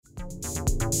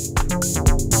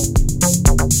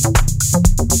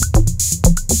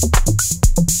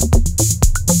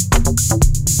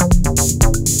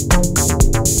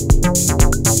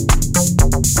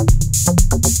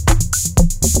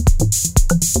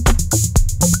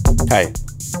Hi,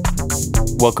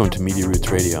 welcome to Media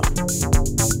Roots Radio.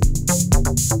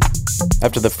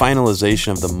 After the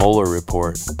finalization of the Mueller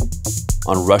report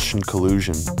on Russian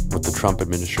collusion with the Trump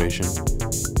administration,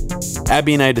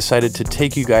 Abby and I decided to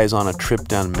take you guys on a trip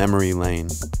down memory lane.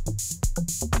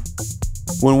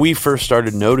 When we first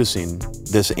started noticing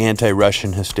this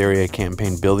anti-Russian hysteria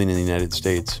campaign building in the United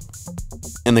States,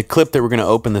 and the clip that we're going to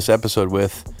open this episode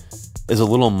with is a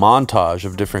little montage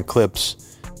of different clips,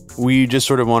 we just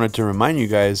sort of wanted to remind you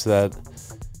guys that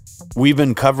we've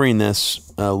been covering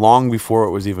this long before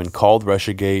it was even called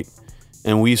Russiagate,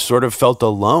 and we sort of felt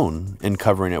alone in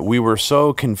covering it. We were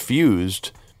so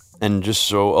confused and just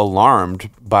so alarmed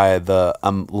by the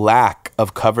lack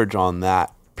of coverage on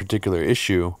that particular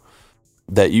issue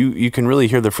that you can really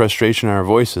hear the frustration in our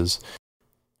voices.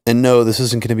 And no, this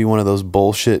isn't going to be one of those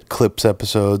bullshit clips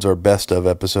episodes or best of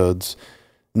episodes.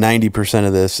 90%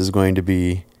 of this is going to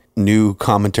be new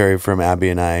commentary from Abby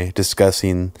and I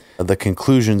discussing the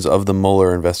conclusions of the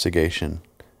Mueller investigation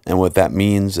and what that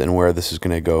means and where this is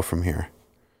going to go from here.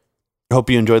 I hope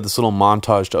you enjoyed this little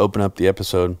montage to open up the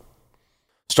episode,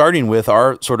 starting with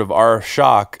our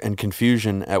shock and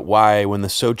confusion at why, when the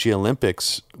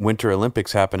Sochi Winter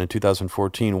Olympics happened in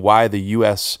 2014, why the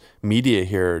U.S. media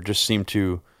here just seemed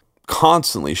to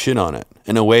constantly shit on it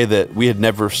in a way that we had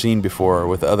never seen before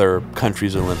with other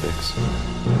countries' Olympics.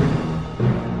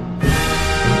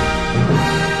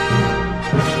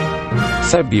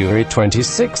 February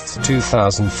 26th,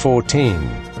 2014.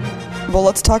 Well,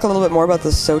 let's talk a little bit more about the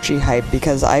Sochi hype,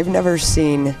 because I've never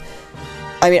seen...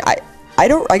 I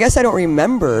guess I don't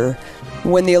remember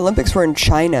when the Olympics were in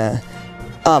China.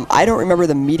 I don't remember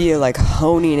the media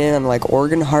honing in on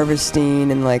organ harvesting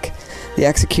and the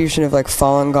execution of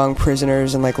Falun Gong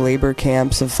prisoners and labor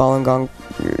camps of Falun Gong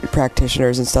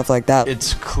practitioners and stuff like that.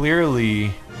 It's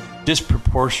clearly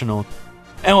disproportional.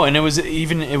 Oh, and it was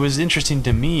interesting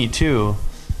to me too,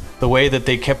 the way that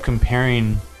they kept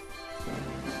comparing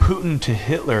Putin to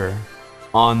Hitler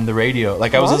on the radio.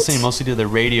 I was listening mostly to the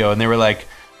radio, and they were like,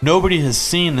 nobody has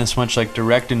seen this much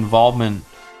direct involvement,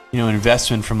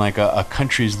 investment from a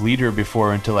country's leader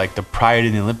before into the pride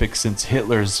in the Olympics since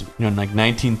Hitler's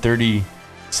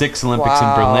 1936 Olympics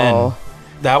in Berlin.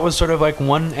 That was sort of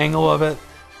one angle of it.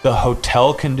 The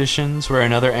hotel conditions were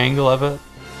another angle of it.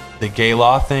 The gay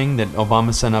law thing that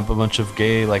Obama sent up a bunch of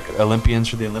gay Olympians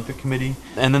for the Olympic Committee,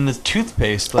 and then the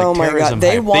toothpaste oh my terrorism. God,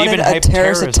 they hype. wanted they even a terrorist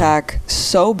terrorism. attack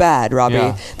so bad, Robbie.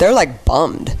 Yeah. They're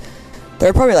bummed.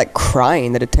 They're probably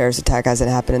crying that a terrorist attack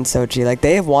hasn't happened in Sochi.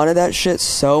 They have wanted that shit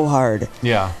so hard.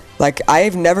 Yeah.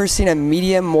 I've never seen a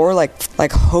media more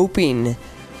hoping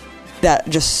that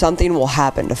just something will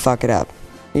happen to fuck it up,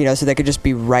 so they could just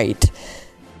be right.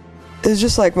 It's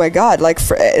just my God,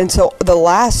 and so the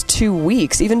last 2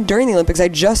 weeks, even during the Olympics, I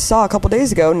just saw a couple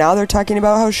days ago, now they're talking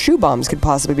about how shoe bombs could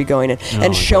possibly be going in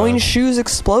and showing shoes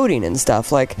exploding and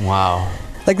stuff. Wow.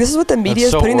 This is what the media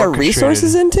is so putting their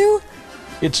resources into?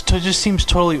 It just seems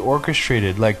totally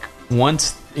orchestrated.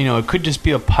 Once, it could just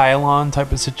be a pile-on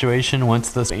type of situation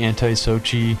once this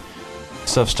anti-Sochi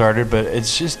stuff started, but it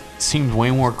just seemed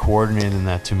way more coordinated than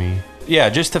that to me.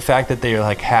 Yeah, just the fact that they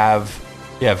have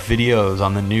videos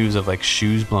on the news of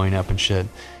shoes blowing up and shit.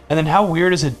 And then how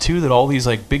weird is it too that all these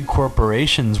big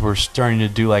corporations were starting to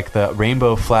do the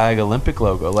rainbow flag Olympic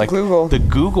logo, Google. The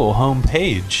Google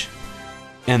homepage.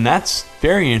 And that's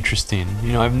very interesting.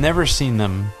 I've never seen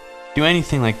them do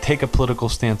anything take a political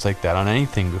stance like that on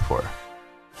anything before.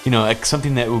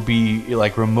 Something that would be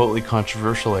remotely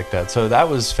controversial like that. So that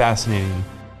was fascinating.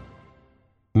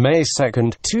 May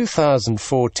 2nd,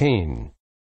 2014.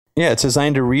 Yeah, it's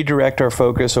designed to redirect our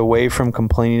focus away from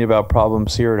complaining about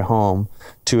problems here at home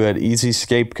to an easy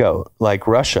scapegoat like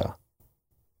Russia.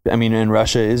 I mean, and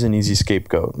Russia is an easy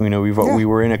scapegoat. We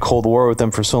were in a Cold War with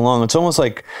them for so long. It's almost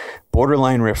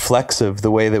borderline reflexive the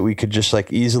way that we could just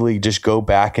easily just go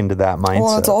back into that mindset.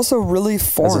 Well, it's also really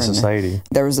foreign. As a society.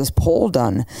 There was this poll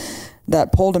done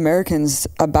that polled Americans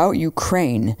about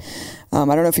Ukraine. I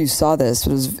don't know if you saw this,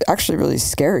 but it was actually really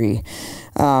scary.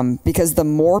 Because the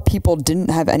more people didn't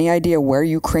have any idea where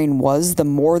Ukraine was, the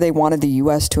more they wanted the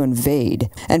U.S. to invade.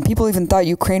 And people even thought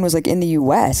Ukraine was in the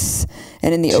U.S.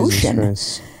 and in the ocean.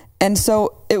 Christ. And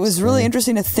so it was really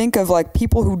interesting to think of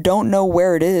people who don't know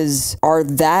where it is are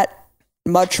that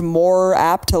much more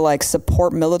apt to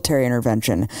support military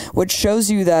intervention, which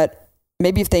shows you that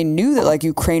maybe if they knew that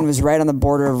Ukraine was right on the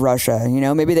border of Russia,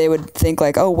 maybe they would think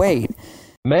oh, wait.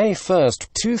 May 1st,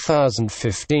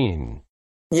 2015.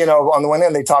 On the one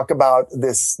hand, they talk about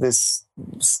this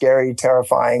scary,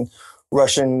 terrifying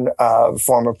Russian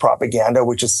form of propaganda,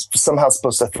 which is somehow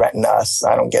supposed to threaten us.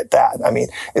 I don't get that. I mean,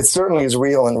 it certainly is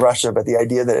real in Russia, but the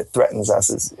idea that it threatens us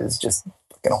is just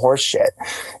fucking horse shit.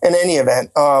 In any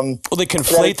event, well, they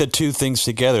conflate the two things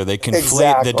together. They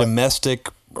conflate the domestic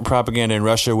propaganda in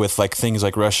Russia with like things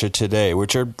like Russia Today,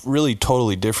 which are really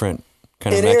totally different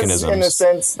kind of mechanisms. It is in the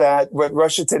sense that what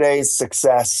Russia Today's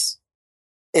success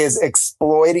is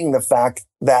exploiting the fact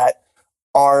that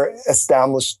our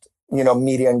established,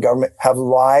 media and government have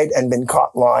lied and been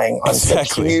caught lying on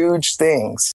such huge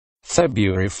things.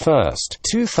 February 1st,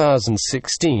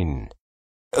 2016.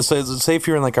 So say if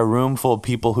you're in like a room full of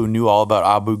people who knew all about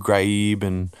Abu Ghraib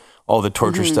and all the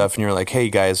torture stuff, and you're like, hey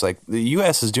guys, like the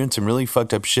U.S. is doing some really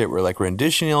fucked up shit. We're like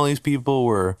renditioning all these people.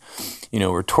 We're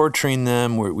torturing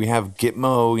them. We have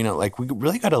Gitmo. Like we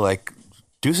really got to like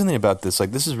do something about this.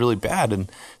 Like this is really bad. And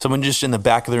someone just in the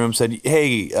back of the room said,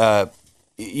 hey,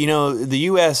 the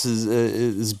U.S.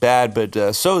 is bad,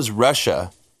 but so is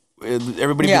Russia.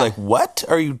 Everybody be like, what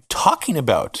are you talking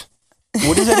about?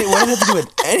 What does that have to do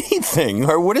with anything?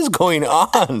 Or what is going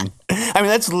on? I mean,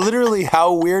 that's literally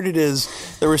how weird it is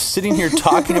that we're sitting here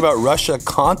talking about Russia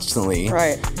constantly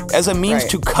as a means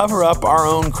to cover up our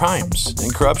own crimes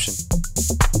and corruption.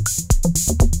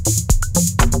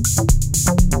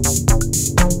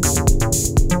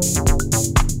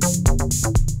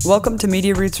 Welcome to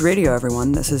Media Roots Radio,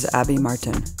 everyone. This is Abby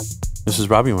Martin. This is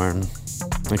Robbie Martin.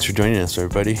 Thanks for joining us,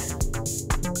 everybody.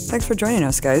 Thanks for joining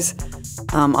us, guys.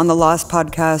 On the last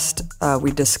podcast,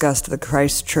 we discussed the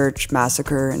Christchurch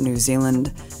massacre in New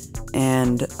Zealand,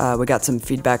 and we got some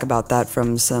feedback about that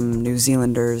from some New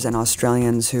Zealanders and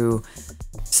Australians who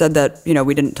said that,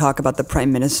 we didn't talk about the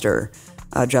Prime Minister,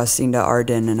 Jacinda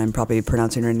Ardern, and I'm probably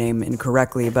pronouncing her name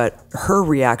incorrectly, but her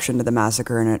reaction to the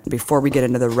massacre. And before we get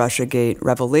into the Russiagate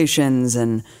revelations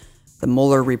and the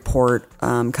Mueller report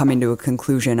coming to a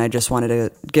conclusion, I just wanted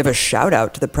to give a shout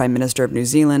out to the Prime Minister of New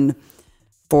Zealand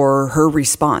for her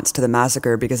response to the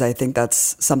massacre, because I think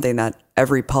that's something that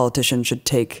every politician should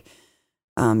take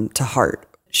to heart.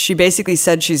 She basically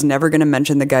said she's never going to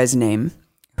mention the guy's name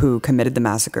who committed the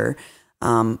massacre.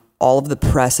 All of the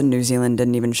press in New Zealand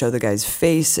didn't even show the guy's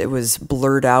face. It was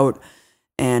blurred out,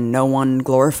 and no one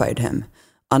glorified him.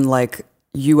 Unlike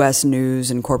U.S.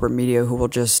 news and corporate media, who will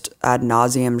just ad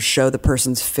nauseum show the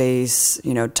person's face,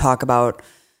 talk about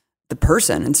the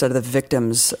person instead of the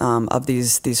victims of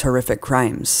these horrific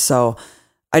crimes. So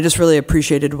I just really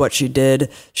appreciated what she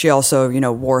did. She also,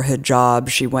 wore hijab.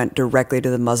 She went directly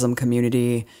to the Muslim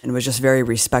community and was just very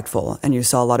respectful. And you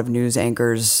saw a lot of news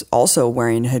anchors also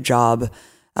wearing hijab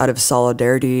out of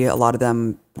solidarity. A lot of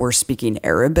them were speaking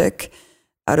Arabic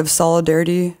out of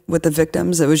solidarity with the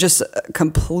victims. It was just a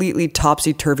completely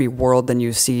topsy-turvy world than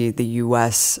you see the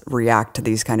U.S. react to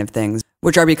these kind of things,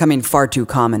 which are becoming far too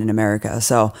common in America.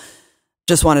 So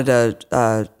just wanted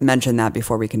to mention that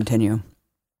before we continue.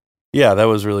 Yeah, that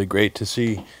was really great to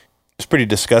see. It's pretty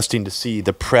disgusting to see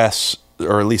the press,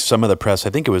 or at least some of the press,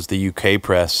 I think it was the UK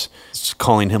press,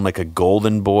 calling him like a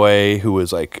golden boy who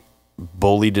was like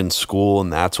bullied in school,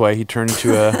 and that's why he turned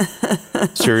into a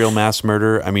serial mass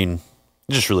murderer. I mean,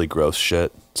 just really gross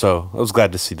shit. So I was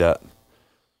glad to see that.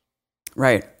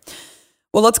 Right.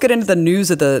 Well, let's get into the news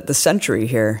of the century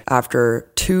here. After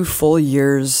 2 full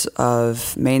years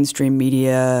of mainstream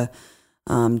media,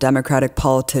 Democratic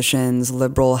politicians,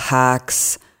 liberal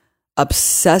hacks,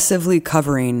 obsessively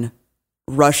covering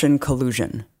Russian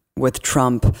collusion with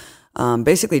Trump,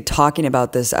 basically talking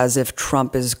about this as if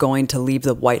Trump is going to leave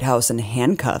the White House in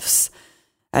handcuffs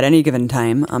at any given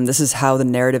time. This is how the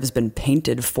narrative has been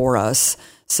painted for us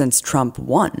since Trump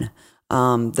won.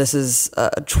 This is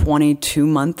a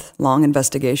 22-month-long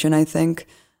investigation, I think,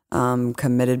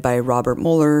 committed by Robert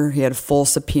Mueller. He had full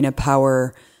subpoena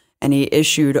power, and he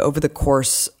issued, over the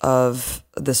course of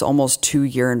this almost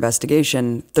 2-year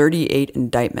investigation, 38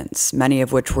 indictments, many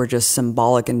of which were just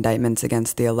symbolic indictments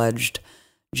against the alleged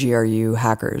GRU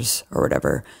hackers or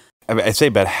whatever. I'd say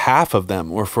about half of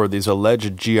them were for these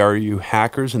alleged GRU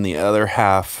hackers, and the other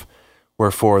half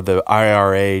were for the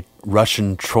IRA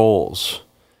Russian trolls.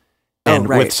 And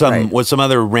with some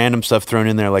other random stuff thrown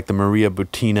in there, like the Maria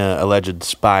Butina alleged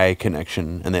spy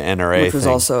connection and the NRA which was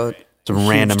thing. Also some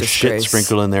random shit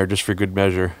sprinkled in there just for good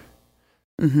measure.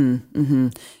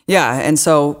 Yeah, and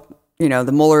so,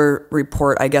 the Mueller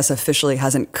report, I guess, officially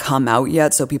hasn't come out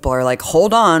yet, so people are like,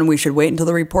 hold on, we should wait until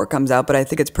the report comes out. But I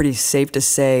think it's pretty safe to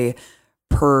say,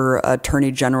 per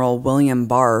Attorney General William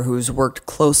Barr, who's worked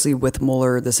closely with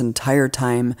Mueller this entire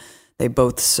time, they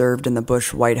both served in the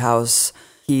Bush White House.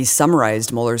 He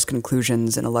summarized Mueller's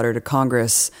conclusions in a letter to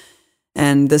Congress,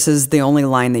 and this is the only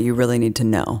line that you really need to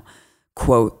know.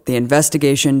 quote, "The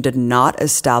investigation did not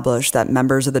establish that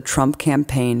members of the Trump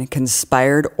campaign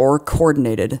conspired or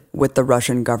coordinated with the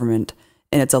Russian government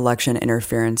in its election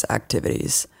interference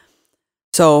activities."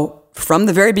 So from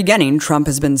the very beginning, Trump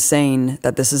has been saying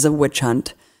that this is a witch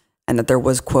hunt and that there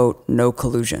was, quote, "no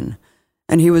collusion."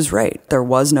 And he was right. There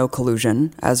was no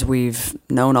collusion, as we've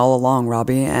known all along,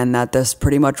 Robbie, and that this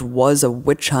pretty much was a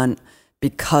witch hunt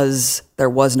because there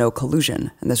was no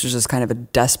collusion. And this was just kind of a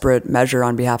desperate measure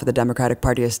on behalf of the Democratic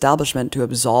Party establishment to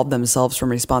absolve themselves from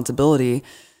responsibility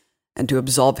and to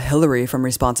absolve Hillary from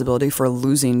responsibility for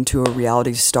losing to a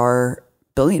reality star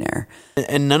billionaire.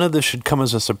 And none of this should come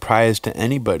as a surprise to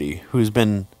anybody who's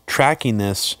been tracking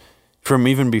this from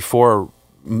even before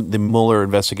the Mueller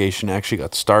investigation actually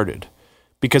got started.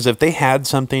 Because if they had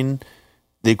something,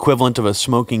 the equivalent of a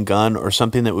smoking gun or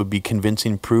something that would be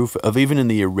convincing proof of even in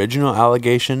the original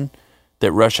allegation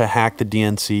that Russia hacked the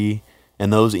DNC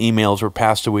and those emails were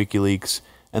passed to WikiLeaks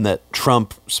and that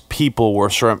Trump's people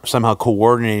were somehow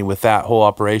coordinating with that whole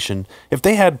operation, if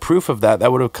they had proof of that,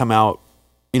 that would have come out,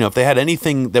 if they had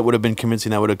anything that would have been convincing,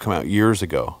 that would have come out years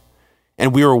ago.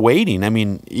 And we were waiting,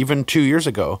 even 2 years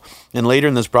ago. And later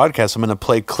in this broadcast, I'm going to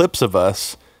play clips of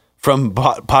us from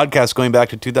podcasts going back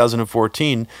to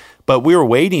 2014, but we were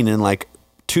waiting in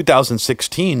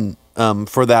 2016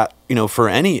 for that, for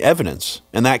any evidence.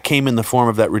 And that came in the form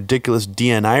of that ridiculous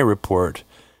DNI report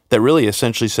that really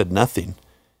essentially said nothing.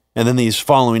 And then these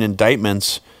following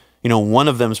indictments, one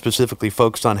of them specifically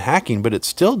focused on hacking, but it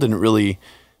still didn't really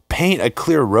paint a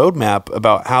clear roadmap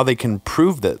about how they can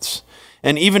prove this.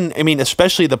 And even,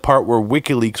 especially the part where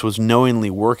WikiLeaks was knowingly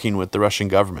working with the Russian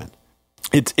government.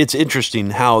 It's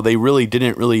interesting how they really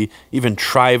didn't even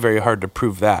try very hard to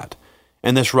prove that.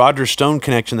 And this Roger Stone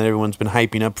connection that everyone's been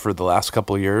hyping up for the last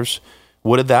couple of years,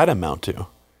 what did that amount to?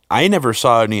 I never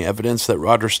saw any evidence that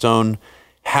Roger Stone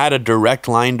had a direct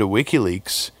line to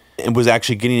WikiLeaks and was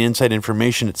actually getting inside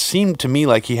information. It seemed to me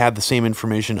like he had the same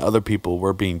information other people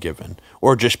were being given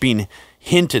or just being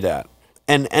hinted at.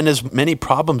 And as many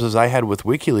problems as I had with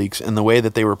WikiLeaks and the way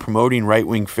that they were promoting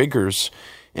right-wing figures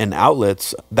and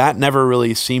outlets, that never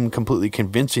really seemed completely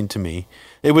convincing to me.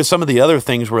 It was some of the other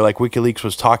things where WikiLeaks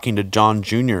was talking to John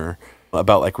Jr.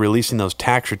 about releasing those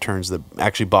tax returns that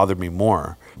actually bothered me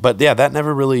more. But yeah, that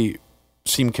never really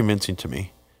seemed convincing to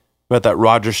me. About that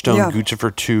Roger Stone,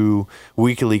 Guccifer 2,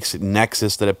 WikiLeaks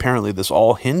nexus that apparently this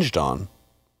all hinged on.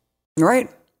 Right.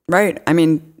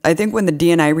 I think when the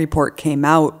DNI report came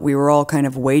out, we were all kind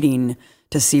of waiting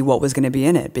to see what was going to be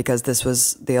in it because this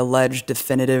was the alleged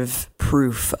definitive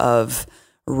proof of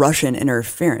Russian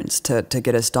interference to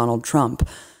get us Donald Trump,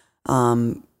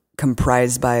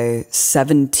 comprised by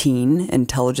 17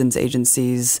 intelligence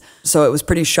agencies. So it was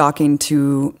pretty shocking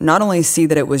to not only see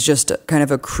that it was just kind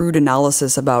of a crude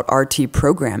analysis about RT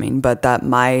programming, but that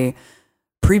my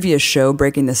previous show,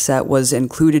 Breaking the Set, was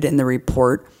included in the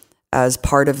report as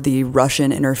part of the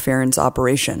Russian interference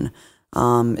operation.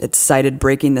 It cited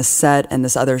Breaking the Set and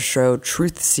this other show,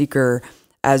 Truth Seeker,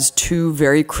 as two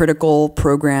very critical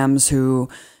programs who,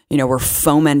 were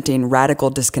fomenting radical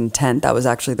discontent. That was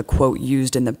actually the quote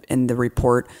used in the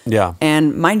report. Yeah.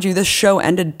 And mind you, this show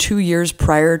ended 2 years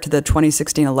prior to the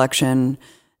 2016 election.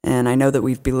 And I know that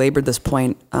we've belabored this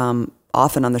point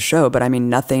often on the show, but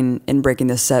nothing in Breaking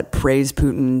the Set praised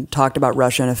Putin, talked about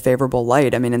Russia in a favorable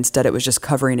light. Instead it was just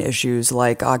covering issues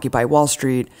like Occupy Wall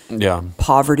Street,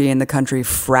 poverty in the country,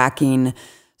 fracking.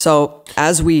 So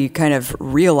as we kind of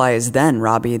realized then,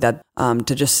 Robbie, that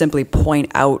to just simply point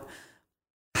out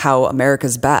how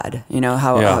America's bad,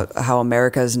 how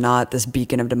America is not this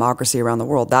beacon of democracy around the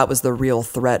world, that was the real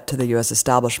threat to the U.S.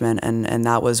 establishment, and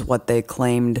that was what they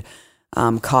claimed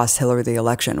cost Hillary the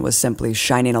election, was simply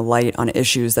shining a light on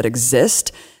issues that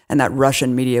exist and that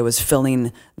Russian media was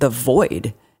filling the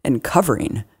void and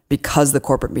covering because the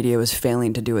corporate media was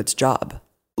failing to do its job.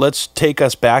 Let's take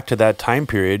us back to that time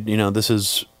period. This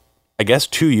is, I guess,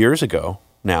 2 years ago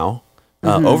now,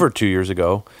 over 2 years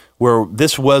ago, where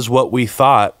this was what we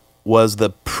thought was the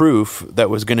proof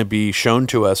that was going to be shown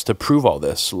to us to prove all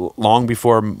this long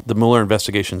before the Mueller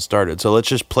investigation started. So let's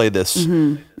just play this.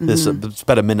 It's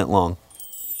about a minute long.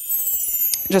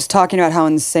 Just talking about how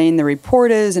insane the report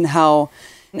is and how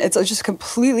it's just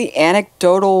completely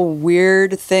anecdotal,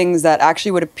 weird things that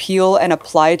actually would appeal and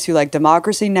apply to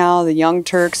Democracy Now!, the Young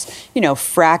Turks,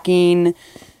 fracking,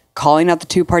 calling out the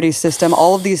two-party system.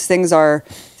 All of these things are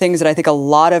things that I think a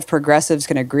lot of progressives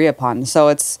can agree upon. So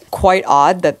it's quite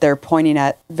odd that they're pointing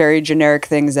at very generic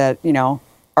things that,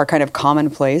 are kind of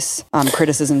commonplace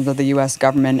criticisms of the U.S.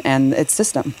 government and its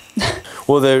system.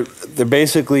 Well, they're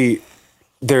basically,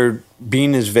 they're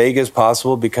being as vague as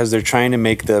possible because they're trying to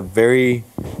make the very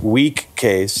weak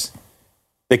case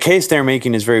the case they're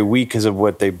making is very weak because of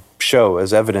what they show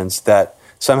as evidence that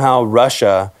somehow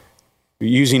Russia,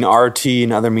 using RT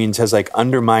and other means, has like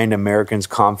undermined Americans'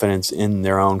 confidence in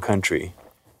their own country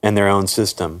and their own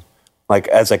system, like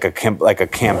as like a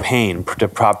campaign to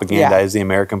propagandize the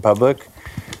American public.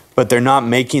 But they're not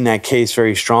making that case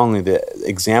very strongly. The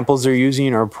examples they're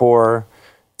using are poor.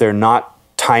 They're not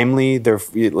timely. They're,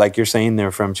 like you're saying,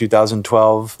 they're from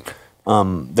 2012.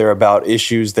 They're about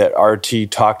issues that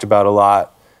RT talked about a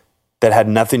lot that had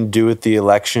nothing to do with the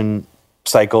election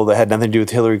cycle, that had nothing to do with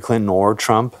Hillary Clinton or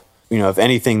Trump. You know, if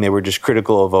anything, they were just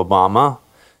critical of Obama,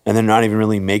 and they're not even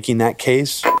really making that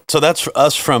case. So that's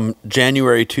us from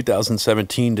January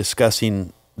 2017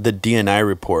 discussing the DNI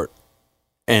report.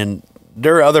 And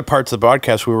there are other parts of the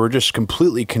podcast where we're just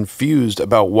completely confused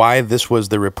about why this was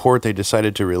the report they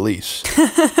decided to release.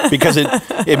 Because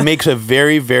it makes a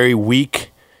very, very weak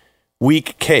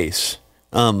case.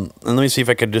 And let me see if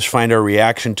I could just find our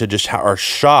reaction to just how our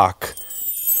shock.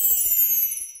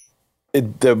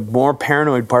 The more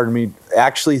paranoid part of me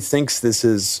actually thinks this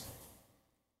is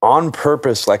on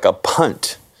purpose, like a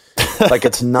punt. Like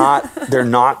it's not, they're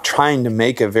not trying to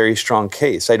make a very strong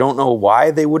case. I don't know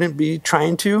why they wouldn't be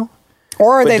trying to.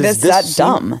 Or are they that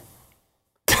dumb?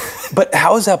 But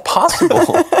how is that possible?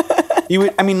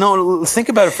 Think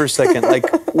about it for a second. Like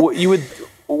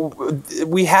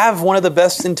we have one of the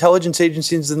best intelligence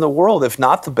agencies in the world, if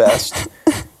not the best.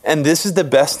 And this is the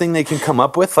best thing they can come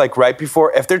up with, like right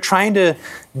before, if they're trying to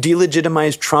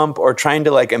delegitimize Trump or trying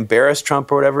to like embarrass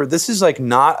Trump or whatever, this is like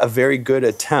not a very good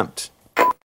attempt.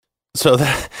 So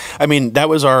that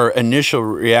was our initial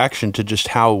reaction to just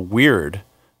how weird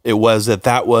it was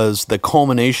that was the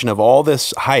culmination of all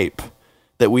this hype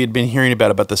that we had been hearing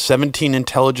about the 17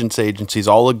 intelligence agencies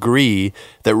all agree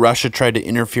that Russia tried to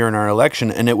interfere in our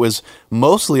election. And it was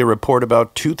mostly a report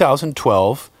about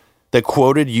 2012 that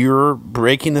quoted your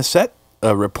Breaking the Set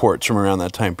reports from around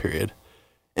that time period.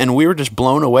 And we were just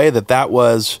blown away that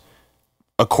was,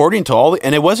 according to all,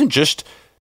 and it wasn't just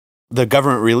the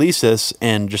government released this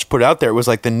and just put it out there. It was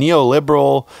like the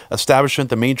neoliberal establishment,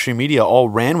 the mainstream media all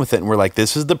ran with it. And we're like,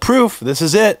 this is the proof. This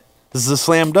is it. This is a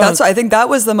slam dunk. I think that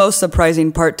was the most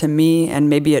surprising part to me. And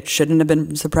maybe it shouldn't have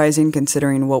been surprising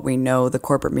considering what we know the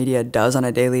corporate media does on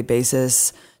a daily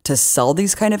basis to sell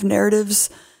these kind of narratives.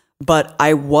 But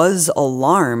I was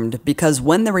alarmed because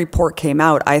when the report came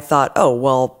out, I thought, oh,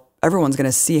 well, everyone's going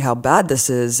to see how bad this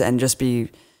is and just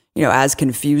be, as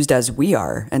confused as we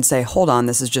are and say, hold on,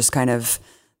 this is just kind of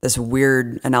this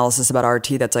weird analysis about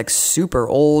RT that's like super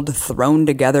old, thrown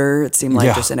together. It seemed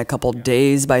like just in a couple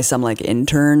days by some like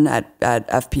intern at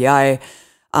FPI.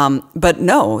 But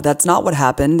no, that's not what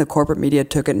happened. The corporate media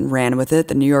took it and ran with it.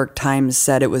 The New York Times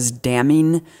said it was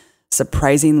damning,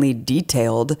 surprisingly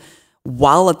detailed,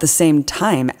 while at the same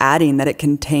time adding that it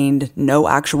contained no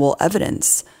actual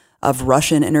evidence of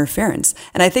Russian interference.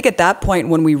 And I think at that point,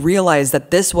 when we realized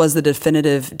that this was the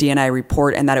definitive DNI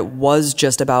report and that it was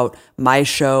just about my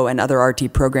show and other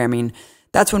RT programming,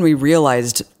 that's when we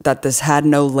realized that this had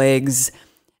no legs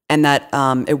and that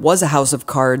it was a house of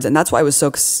cards. And that's why it was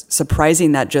so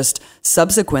surprising that just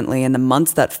subsequently in the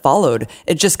months that followed,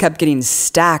 it just kept getting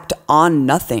stacked on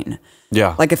nothing.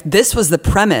 Yeah. Like if this was the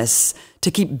premise to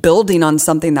keep building on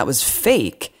something that was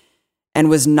fake and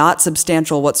was not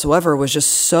substantial whatsoever was just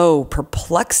so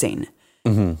perplexing.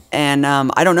 Mm-hmm. And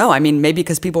I don't know. I mean, maybe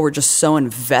because people were just so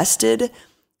invested,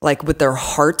 like with their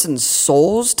hearts and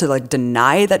souls to like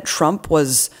deny that Trump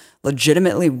was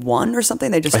legitimately won or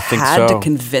something. They just had to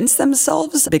convince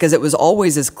themselves because it was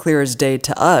always as clear as day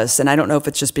to us. And I don't know if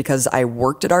it's just because I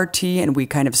worked at RT and we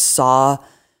kind of saw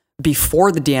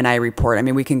before the DNI report. I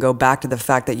mean, we can go back to the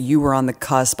fact that you were on the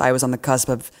cusp. I was on the cusp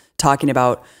of talking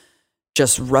about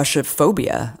just Russia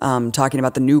phobia, talking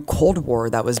about the new Cold War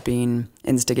that was being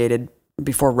instigated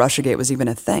before Russiagate was even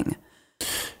a thing.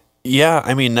 Yeah,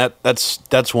 I mean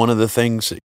that's one of the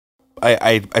things.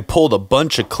 I pulled a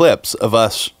bunch of clips of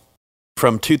us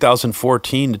from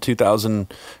 2014 to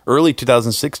early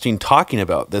 2016 talking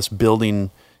about this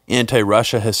building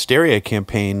anti-Russia hysteria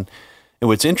campaign. And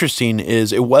what's interesting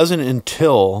is it wasn't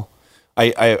until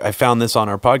I found this on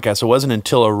our podcast. It wasn't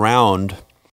until around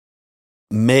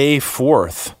May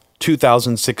 4th,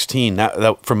 2016,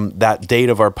 that from that date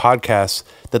of our podcast,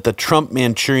 that the Trump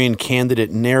Manchurian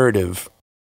candidate narrative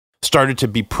started to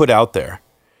be put out there.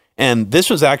 And this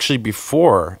was actually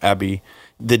before, Abby,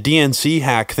 the DNC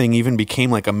hack thing even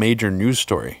became like a major news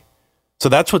story. So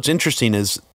that's what's interesting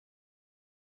is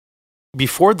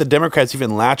before the Democrats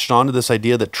even latched onto this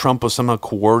idea that Trump was somehow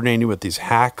coordinating with these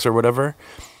hacks or whatever,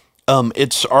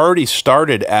 it's already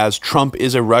started as Trump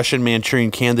is a Russian Manchurian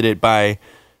candidate by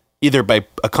either by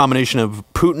a combination of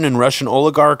Putin and Russian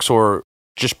oligarchs or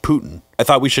just Putin. I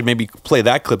thought we should maybe play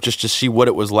that clip just to see what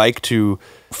it was like to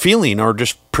feeling or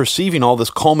just perceiving all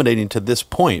this culminating to this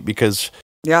point. Because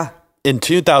in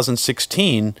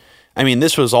 2016, I mean,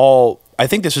 this was all, I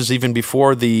think this was even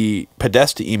before the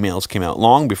Podesta emails came out,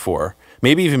 long before,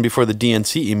 maybe even before the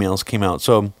DNC emails came out.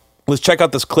 So let's check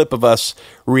out this clip of us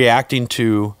reacting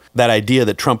to that idea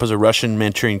that Trump is a Russian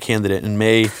Manchurian candidate in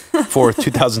May 4th,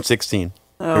 2016.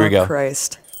 Oh, Here we go.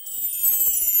 Christ.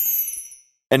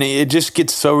 And it just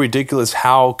gets so ridiculous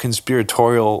how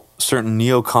conspiratorial certain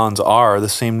neocons are, the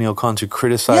same neocons who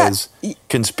criticize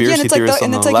conspiracy theorists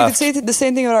on the left. You could say the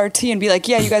same thing about RT and be like,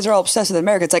 yeah, you guys are all obsessed with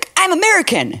America. It's like, I'm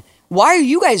American. Why are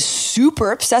you guys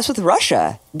super obsessed with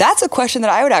Russia? That's a question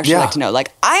that I would actually like to know.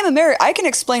 Like, I'm American. I can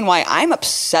explain why I'm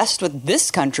obsessed with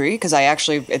this country because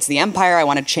it's the empire. I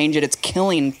want to change it. It's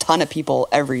killing a ton of people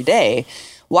every day.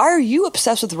 Why are you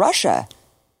obsessed with Russia?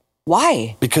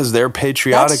 Why? Because they're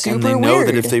patriotic and they know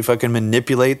that if they fucking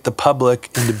manipulate the public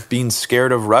into being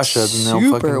scared of Russia, then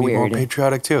they'll fucking be more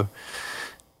patriotic too.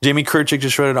 Jamie Kirchick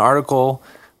just wrote an article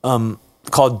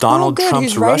called Donald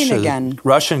Trump's Russian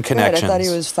Connections. I thought he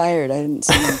was fired. I didn't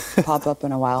see him pop up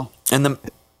in a while. And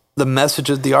the message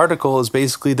of the article is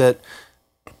basically that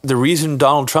the reason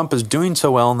Donald Trump is doing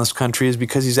so well in this country is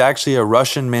because he's actually a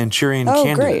Russian Manchurian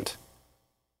candidate. Great.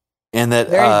 And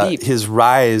that his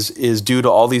rise is due to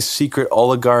all these secret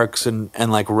oligarchs and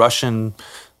like Russian,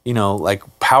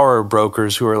 like power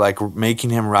brokers who are like making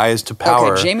him rise to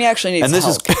power. Okay, Jamie actually needs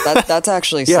help. That's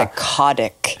actually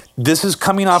psychotic. This is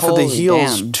coming off of the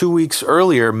heels 2 weeks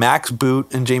earlier. Max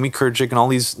Boot and Jamie Kirchick and all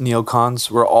these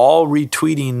neocons were all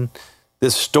retweeting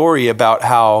this story about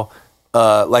how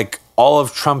like all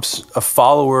of Trump's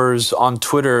followers on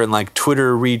Twitter and like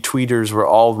Twitter retweeters were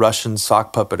all Russian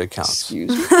sock puppet accounts.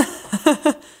 Excuse me?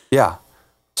 Yeah.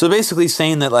 So basically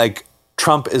saying that like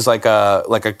Trump is like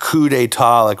a coup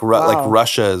d'etat, like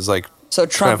Russia is like so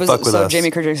Trump is so us.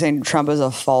 Jamie Kirchick saying Trump is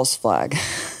a false flag.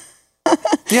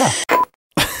 Yeah.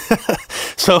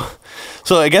 So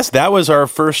I guess that was our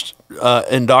first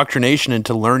indoctrination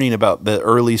into learning about the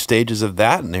early stages of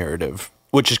that narrative,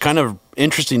 which is kind of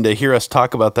interesting to hear us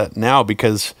talk about that now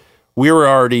because we were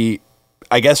already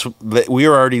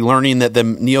learning that the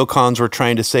neocons were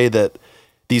trying to say that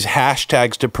these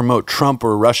hashtags to promote Trump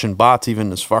were Russian bots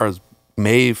even as far as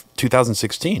May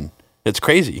 2016. It's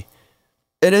crazy.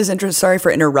 It is interesting. Sorry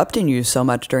for interrupting you so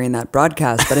much during that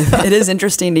broadcast, but it is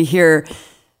interesting to hear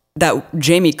that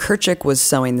Jamie Kirchick was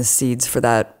sowing the seeds for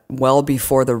that well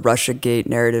before the Russiagate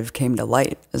narrative came to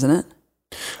light, isn't it?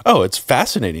 Oh, it's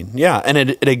fascinating. Yeah. And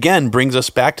it again brings us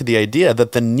back to the idea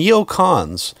that the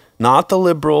neocons, not the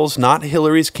liberals, not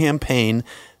Hillary's campaign,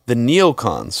 the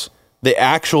neocons, the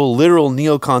actual literal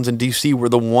neocons in DC were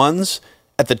the ones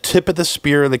at the tip of the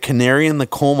spear, the canary in the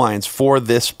coal mines for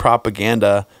this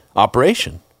propaganda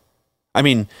operation. I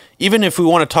mean, even if we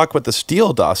want to talk about the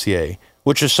Steele dossier,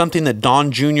 which is something that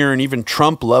Don Jr. and even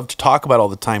Trump love to talk about all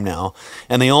the time now,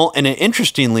 and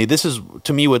interestingly, this is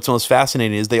to me what's most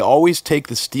fascinating is they always take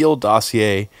the Steele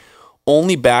dossier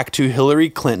only back to Hillary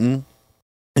Clinton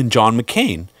and John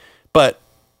McCain. But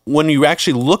when you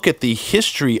actually look at the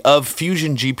history of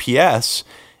Fusion GPS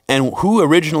and who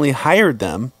originally hired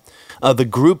them, the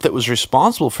group that was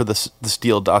responsible for the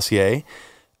Steele dossier,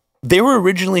 they were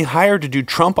originally hired to do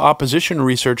Trump opposition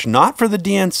research, not for the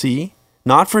DNC,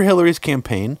 not for Hillary's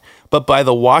campaign, but by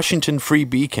the Washington Free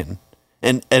Beacon,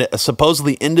 and a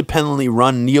supposedly independently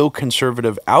run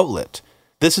neoconservative outlet.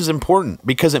 This is important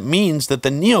because it means that the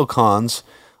neocons,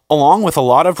 along with a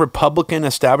lot of Republican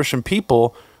establishment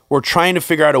people, were trying to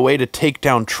figure out a way to take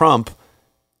down Trump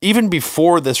even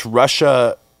before this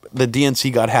Russia, the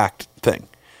DNC got hacked thing.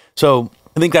 So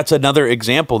I think that's another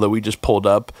example that we just pulled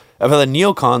up of how the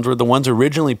neocons were the ones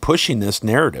originally pushing this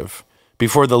narrative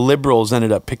before the liberals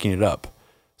ended up picking it up.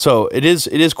 So it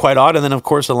is quite odd. And then, of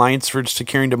course, Alliance for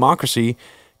Securing Democracy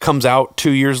comes out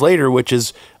 2 years later, which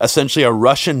is essentially a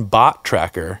Russian bot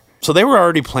tracker. So they were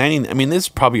already planning. I mean, this is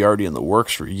probably already in the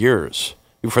works for years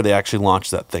before they actually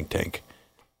launched that think tank.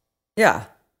 Yeah,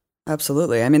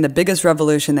 absolutely. I mean, the biggest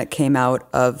revolution that came out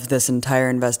of this entire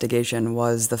investigation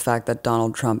was the fact that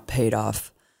Donald Trump paid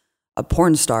off a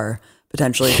porn star,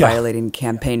 potentially violating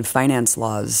campaign finance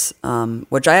laws,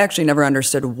 which I actually never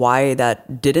understood why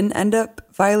that didn't end up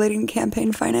violating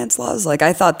campaign finance laws. Like,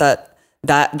 I thought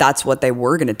that's what they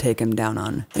were going to take him down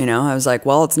on. I was like,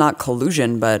 well, it's not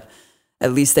collusion, but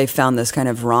at least they found this kind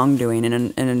of wrongdoing.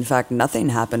 And in fact, nothing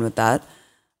happened with that.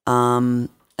 And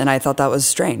I thought that was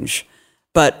strange.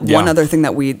 But one other thing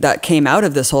that came out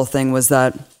of this whole thing was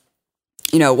that,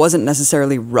 it wasn't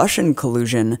necessarily Russian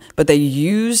collusion, but they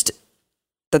used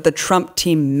that the Trump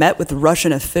team met with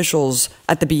Russian officials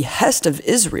at the behest of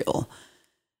Israel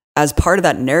as part of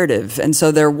that narrative. And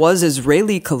so there was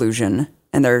Israeli collusion,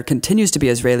 and there continues to be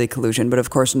Israeli collusion, but of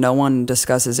course no one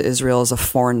discusses Israel as a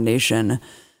foreign nation.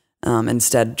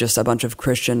 Instead, just a bunch of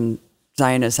Christian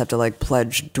Zionists have to like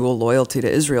pledge dual loyalty to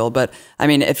Israel. But I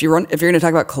mean, if you're going to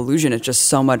talk about collusion, it's just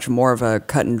so much more of a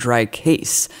cut and dry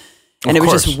case. And it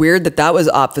was just weird that was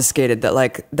obfuscated, that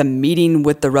like the meeting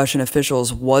with the Russian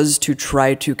officials was to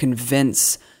try to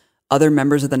convince other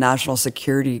members of the National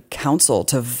Security Council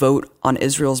to vote on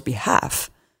Israel's behalf.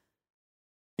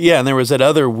 Yeah, and there was that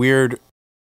other weird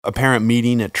apparent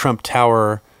meeting at Trump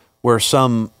Tower where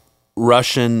some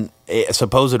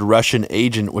supposed Russian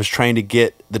agent was trying to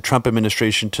get the Trump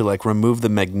administration to like remove the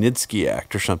Magnitsky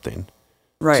Act or something.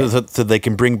 Right. So they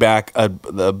can bring back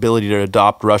the ability to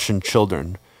adopt Russian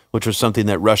children, which was something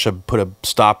that Russia put a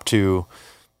stop to,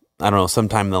 I don't know,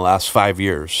 sometime in the last 5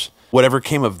 years. Whatever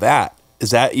came of that,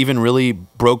 is that even really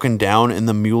broken down in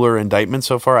the Mueller indictment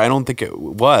so far? I don't think it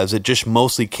was. It just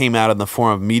mostly came out in the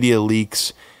form of media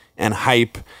leaks and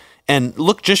hype. And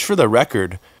look, just for the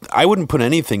record, I wouldn't put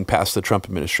anything past the Trump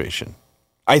administration.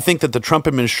 I think that the Trump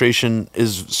administration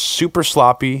is super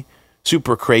sloppy,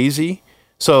 super crazy.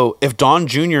 So if Don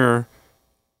Jr.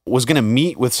 was going to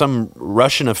meet with some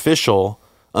Russian official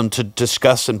to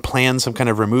discuss and plan some kind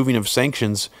of removing of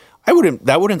sanctions,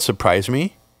 that wouldn't surprise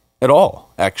me at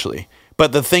all, actually.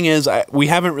 But the thing is, we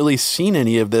haven't really seen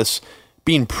any of this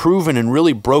being proven and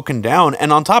really broken down.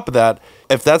 And on top of that,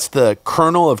 if that's the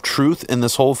kernel of truth in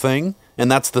this whole thing,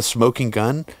 and that's the smoking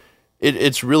gun,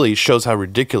 it really shows how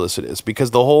ridiculous it is,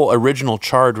 because the whole original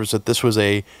charge was that this was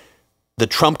the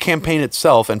Trump campaign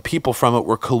itself and people from it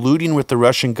were colluding with the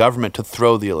Russian government to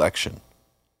throw the election.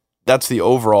 That's the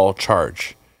overall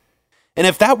charge. And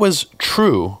if that was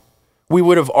true, we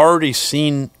would have already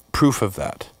seen proof of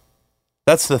that.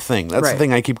 That's the thing. That's right. The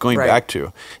thing I keep going back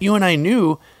to. You and I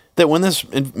knew that when this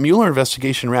Mueller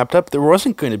investigation wrapped up, there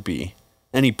wasn't going to be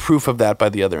any proof of that by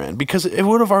the other end, because it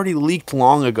would have already leaked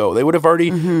long ago. They would have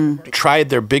already tried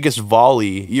their biggest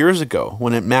volley years ago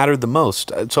when it mattered the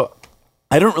most. So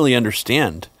I don't really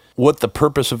understand what the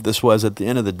purpose of this was at the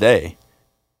end of the day.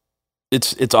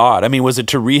 It's odd. I mean, was it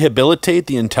to rehabilitate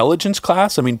the intelligence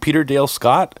class? I mean, Peter Dale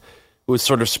Scott was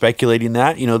sort of speculating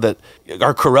that, that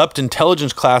our corrupt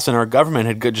intelligence class in our government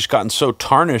had just gotten so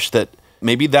tarnished that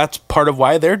maybe that's part of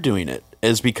why they're doing it,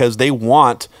 is because they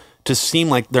want to seem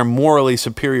like they're morally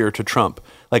superior to Trump.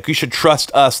 Like, you should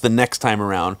trust us the next time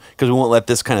around because we won't let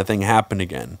this kind of thing happen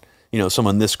again.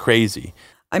 Someone this crazy.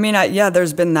 I mean,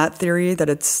 there's been that theory that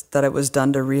it was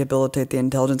done to rehabilitate the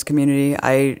intelligence community.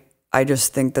 I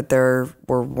just think that there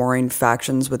were warring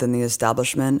factions within the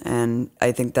establishment, and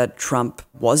I think that Trump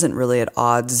wasn't really at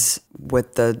odds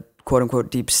with the quote-unquote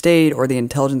deep state or the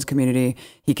intelligence community.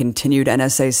 He continued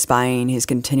NSA spying. He's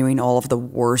continuing all of the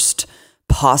worst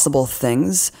possible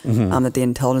things that the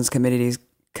intelligence community is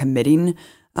committing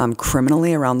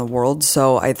criminally around the world.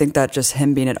 So I think that just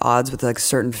him being at odds with like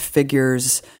certain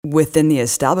figures within the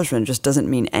establishment just doesn't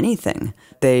mean anything.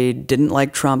 They didn't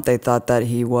like Trump. They thought that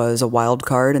he was a wild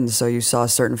card. And so you saw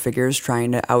certain figures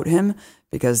trying to out him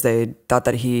because they thought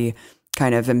that he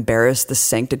kind of embarrassed the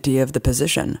sanctity of the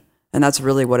position. And that's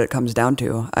really what it comes down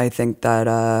to. I think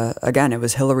that, again, it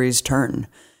was Hillary's turn.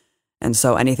 And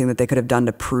so anything that they could have done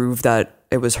to prove that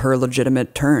it was her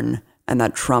legitimate turn and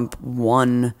that Trump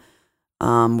won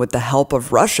with the help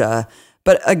of Russia.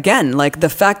 But again, like the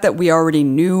fact that we already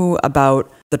knew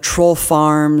about the troll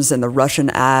farms and the Russian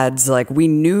ads, like we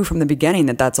knew from the beginning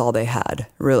that that's all they had,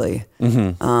 really.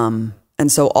 And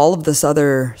so all of this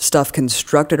other stuff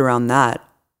constructed around that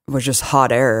was just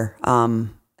hot air.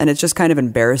 And it's just kind of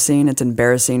embarrassing. It's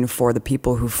embarrassing for the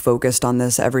people who focused on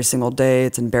this every single day.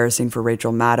 It's embarrassing for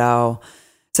Rachel Maddow.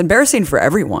 It's embarrassing for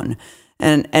everyone.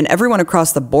 And everyone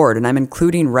across the board, and I'm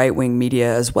including right-wing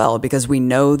media as well, because we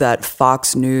know that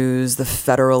Fox News, The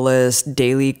Federalist,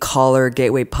 Daily Caller,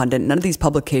 Gateway Pundit, none of these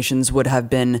publications would have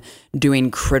been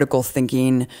doing critical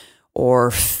thinking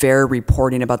or fair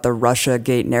reporting about the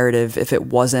Russiagate narrative if it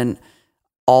wasn't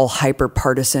all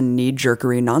hyper-partisan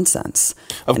knee-jerkery nonsense.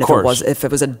 Of course. If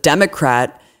it was a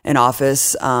Democrat in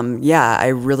office, I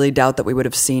really doubt that we would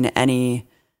have seen any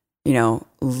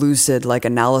lucid like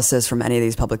analysis from any of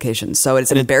these publications. So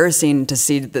it's embarrassing to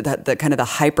see the kind of the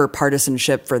hyper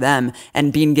partisanship for them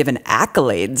and being given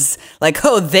accolades like,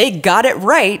 oh, they got it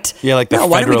right. Yeah, like the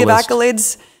Federalist. Why don't we give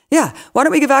accolades? Yeah, why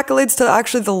don't we give accolades to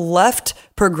actually the left,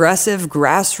 progressive,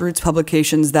 grassroots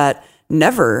publications that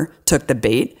never took the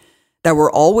bait, that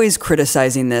were always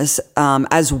criticizing this,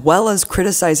 as well as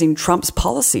criticizing Trump's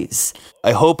policies.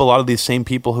 I hope a lot of these same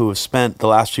people who have spent the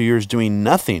last 2 years doing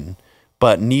nothing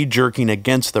but knee-jerking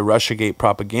against the Russiagate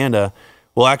propaganda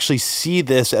will actually see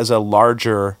this as a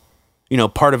larger,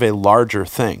 part of a larger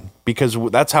thing. Because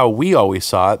that's how we always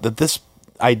saw it, that this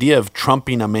idea of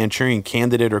trumping a Manchurian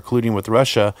candidate or colluding with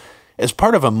Russia is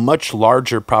part of a much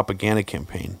larger propaganda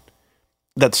campaign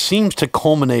that seems to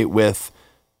culminate with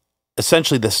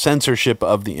essentially the censorship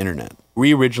of the internet.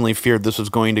 We originally feared this was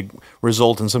going to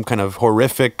result in some kind of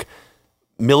horrific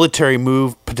military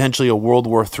move, potentially a World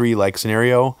War III-like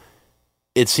scenario.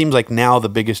 It seems like now the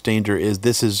biggest danger is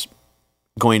this is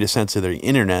going to censor the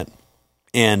internet.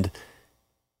 And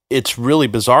it's really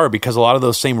bizarre because a lot of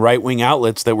those same right-wing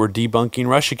outlets that were debunking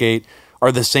Russiagate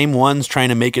are the same ones trying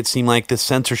to make it seem like the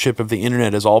censorship of the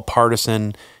internet is all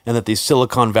partisan and that these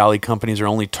Silicon Valley companies are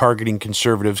only targeting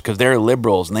conservatives because they're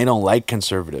liberals and they don't like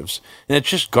conservatives. And it's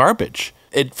just garbage.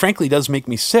 It frankly does make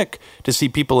me sick to see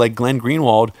people like Glenn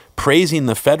Greenwald praising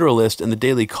the Federalist and the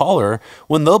Daily Caller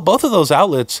when both of those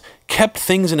outlets kept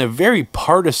things in a very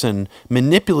partisan,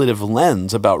 manipulative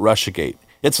lens about Russiagate.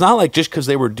 It's not like just because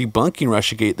they were debunking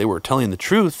Russiagate, they were telling the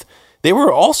truth. They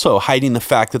were also hiding the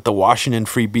fact that the Washington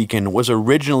Free Beacon was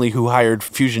originally who hired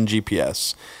Fusion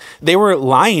GPS. They were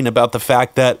lying about the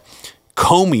fact that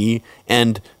Comey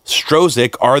and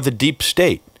Strozik are the deep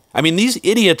state. I mean, these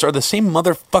idiots are the same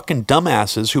motherfucking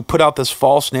dumbasses who put out this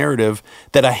false narrative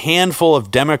that a handful of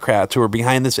Democrats who are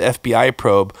behind this FBI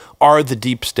probe are the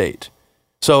deep state.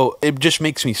 So it just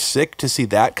makes me sick to see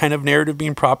that kind of narrative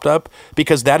being propped up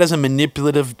because that is a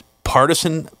manipulative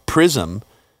partisan prism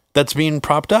that's being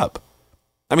propped up.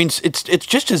 I mean, it's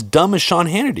just as dumb as Sean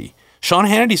Hannity. Sean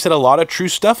Hannity said a lot of true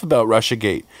stuff about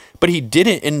Russiagate, but he did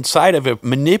it inside of a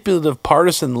manipulative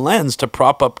partisan lens to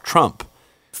prop up Trump.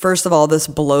 First of all, this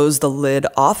blows the lid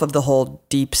off of the whole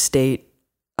deep state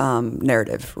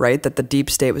narrative, right? That the deep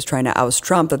state was trying to oust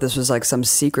Trump, that this was like some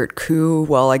secret coup.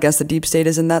 Well, I guess the deep state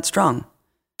isn't that strong.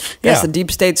 Yes, the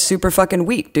deep state's super fucking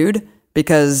weak, dude,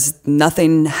 because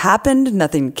nothing happened,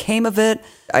 nothing came of it.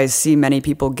 I see many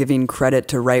people giving credit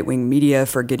to right-wing media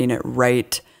for getting it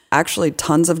right. Actually,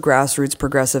 tons of grassroots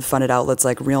progressive funded outlets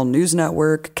like Real News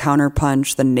Network,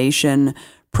 Counterpunch, The Nation,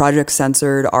 Project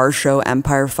Censored, Our Show,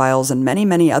 Empire Files, and many,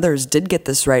 many others did get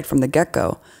this right from the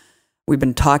get-go. We've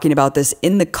been talking about this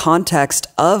in the context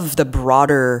of the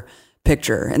broader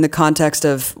picture, in the context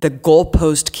of the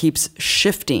goalpost keeps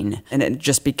shifting, and it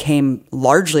just became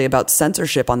largely about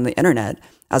censorship on the internet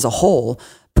as a whole,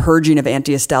 purging of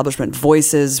anti-establishment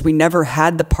voices. We never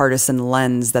had the partisan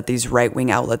lens that these right-wing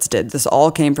outlets did. This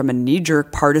all came from a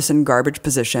knee-jerk partisan garbage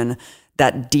position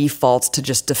that defaults to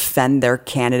just defend their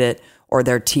candidate or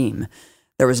their team.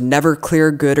 There was never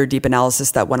clear, good, or deep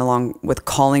analysis that went along with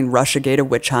calling Russiagate a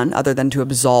witch hunt other than to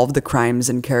absolve the crimes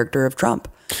and character of Trump.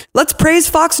 Let's praise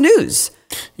Fox News,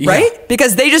 right?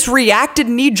 Because they just reacted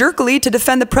knee-jerkily to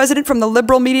defend the president from the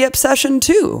liberal media obsession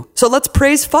too. So let's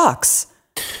praise Fox.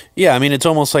 Yeah, I mean, it's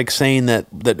almost like saying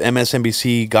that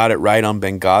MSNBC got it right on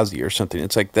Benghazi or something.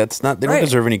 It's like, that's not, they don't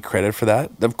deserve any credit for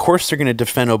that. Of course they're going to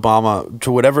defend Obama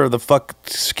to whatever the fuck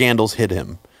scandals hit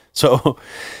him. So,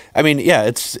 I mean, yeah,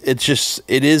 it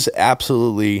is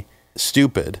absolutely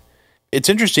stupid. It's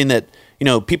interesting that,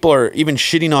 people are even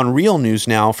shitting on Real News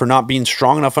now for not being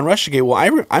strong enough on Russiagate.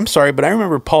 Well, I'm sorry, but I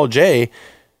remember Paul Jay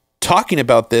talking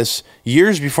about this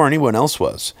years before anyone else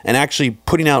was and actually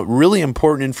putting out really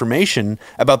important information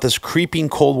about this creeping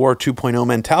Cold War 2.0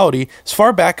 mentality as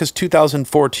far back as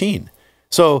 2014.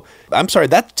 So I'm sorry,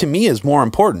 that to me is more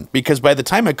important because by the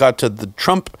time it got to the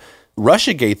Trump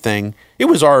Russiagate thing, it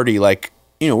was already like,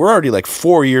 we're already like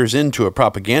 4 years into a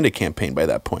propaganda campaign by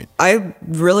that point. I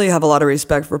really have a lot of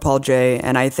respect for Paul Jay,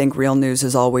 and I think Real News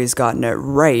has always gotten it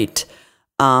right.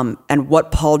 And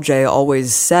what Paul Jay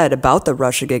always said about the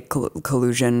Russiagate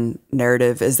collusion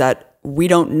narrative is that we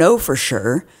don't know for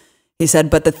sure. He said,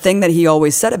 but the thing that he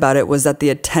always said about it was that the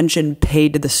attention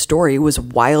paid to the story was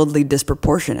wildly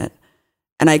disproportionate.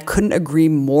 And I couldn't agree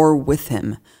more with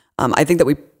him. I think that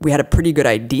we had a pretty good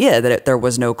idea that there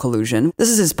was no collusion. This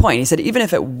is his point. He said, even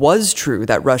if it was true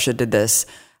that Russia did this,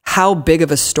 how big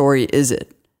of a story is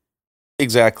it?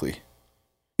 Exactly.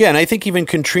 Yeah, and I think even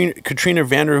Katrina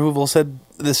Vanden Heuvel said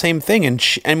the same thing. And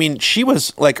she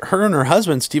was like, her and her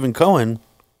husband, Stephen Cohen,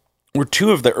 were two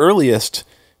of the earliest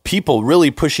people really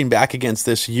pushing back against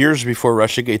this years before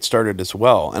Russiagate started as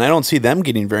well. And I don't see them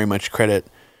getting very much credit.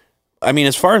 I mean,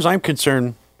 as far as I'm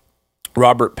concerned,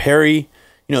 Robert Perry,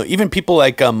 even people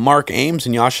like Mark Ames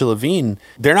and Yasha Levine,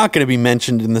 they're not going to be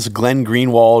mentioned in this Glenn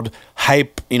Greenwald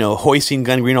hype, hoisting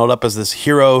Glenn Greenwald up as this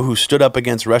hero who stood up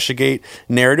against Russiagate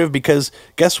narrative, because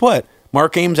guess what?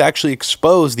 Mark Ames actually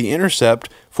exposed The Intercept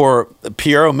for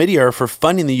Piero Midyar for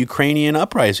funding the Ukrainian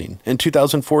uprising in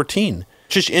 2014.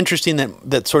 just interesting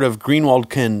that sort of Greenwald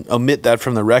can omit that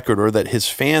from the record, or that his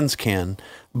fans can.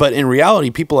 But in reality,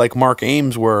 people like Mark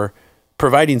Ames were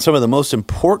providing some of the most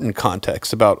important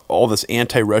context about all this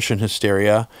anti-Russian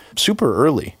hysteria super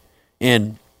early.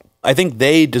 And I think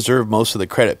they deserve most of the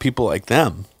credit, people like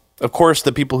them. Of course,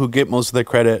 the people who get most of the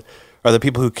credit are the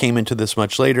people who came into this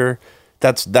much later.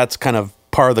 That's kind of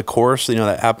par of the course.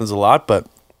 That happens a lot. But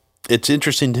it's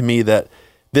interesting to me that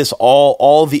this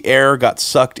all the air got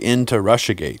sucked into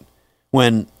Russiagate,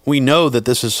 when we know that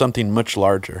this is something much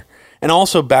larger. And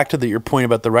also back to your point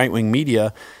about the right-wing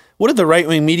media, what did the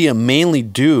right-wing media mainly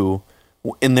do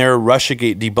in their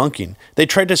Russiagate debunking? They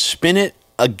tried to spin it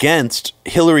against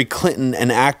Hillary Clinton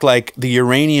and act like the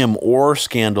uranium ore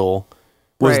scandal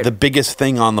was the biggest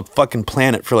thing on the fucking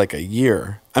planet for like a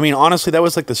year. I mean, honestly, that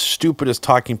was like the stupidest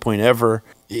talking point ever.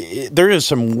 There is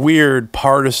some weird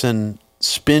partisan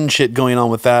spin shit going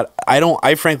on with that.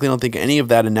 I frankly don't think any of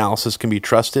that analysis can be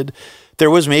trusted.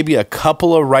 There was maybe a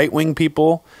couple of right-wing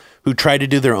people who tried to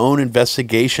do their own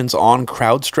investigations on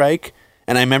CrowdStrike,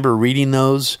 and I remember reading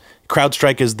those.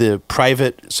 CrowdStrike is the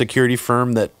private security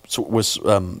firm that was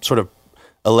sort of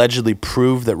allegedly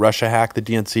proved that Russia hacked the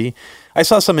DNC. I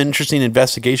saw some interesting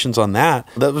investigations on that.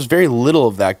 There was very little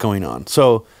of that going on.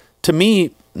 So to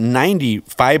me,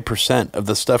 95% of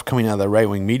the stuff coming out of the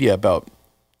right-wing media about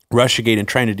Russiagate and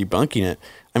trying to debunking it,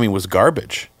 was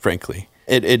garbage, frankly.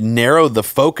 It narrowed the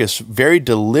focus very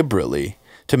deliberately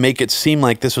to make it seem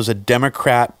like this was a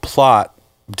Democrat plot,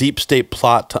 deep state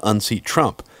plot to unseat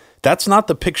Trump. That's not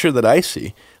the picture that I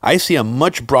see. I see a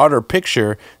much broader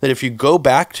picture that if you go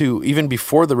back to even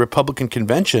before the Republican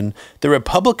convention, the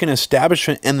Republican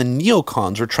establishment and the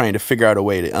neocons were trying to figure out a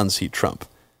way to unseat Trump.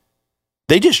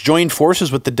 They just joined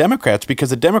forces with the Democrats because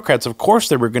the Democrats, of course,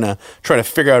 they were going to try to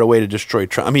figure out a way to destroy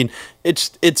Trump.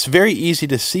 It's very easy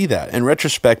to see that in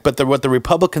retrospect, but what the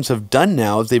Republicans have done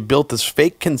now is they've built this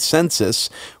fake consensus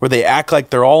where they act like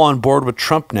they're all on board with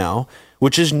Trump now,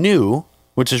 which is new,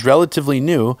 which is relatively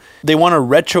new. They want to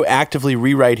retroactively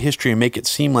rewrite history and make it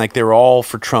seem like they were all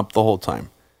for Trump the whole time.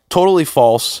 Totally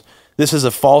false. This is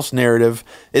a false narrative.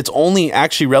 It's only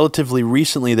actually relatively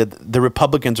recently that the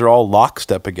Republicans are all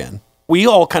lockstep again. We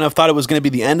all kind of thought it was going to be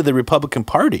the end of the Republican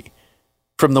Party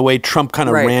from the way Trump kind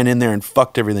of ran in there and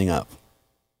fucked everything up.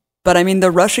 But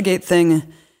the Russiagate thing,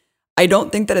 I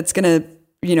don't think that it's going to,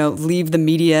 leave the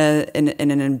media in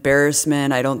an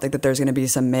embarrassment. I don't think that there's going to be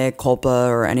some mea culpa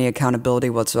or any accountability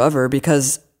whatsoever,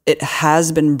 because it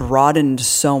has been broadened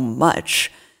so much.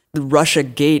 The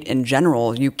Russiagate in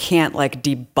general, you can't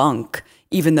debunk,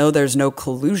 even though there's no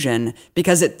collusion,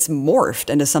 because it's morphed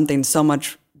into something so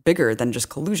much bigger than just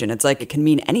collusion. It's like it can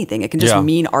mean anything. It can just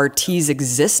mean RT's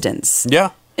existence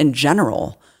in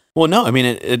general. Well, no,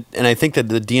 and I think that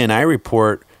the DNI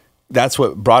report, that's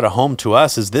what brought it home to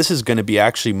us, is this is going to be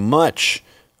actually much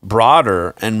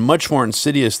broader and much more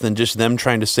insidious than just them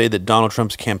trying to say that Donald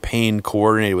Trump's campaign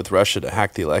coordinated with Russia to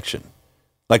hack the election.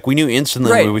 Like, we knew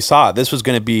instantly when we saw it, this was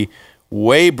going to be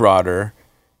way broader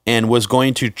and was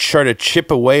going to try to chip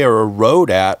away or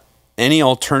erode at any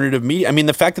alternative media.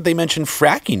 The fact that they mentioned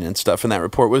fracking and stuff in that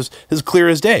report was as clear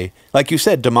as day. Like you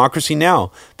said, Democracy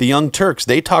Now!, the Young Turks,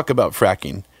 they talk about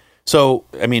fracking. So,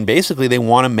 basically they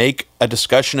want to make a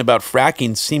discussion about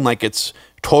fracking seem like it's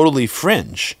totally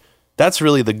fringe. That's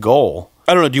really the goal.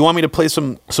 I don't know. Do you want me to play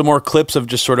some more clips of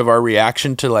just sort of our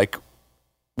reaction to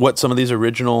what some of these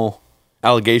original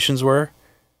allegations were?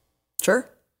 Sure.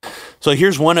 So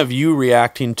here's one of you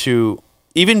reacting to,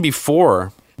 even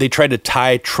before they tried to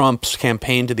tie Trump's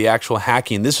campaign to the actual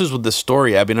hacking. This is with the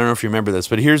story, Abby. I don't know if you remember this,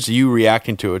 but here's you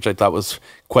reacting to it, which I thought was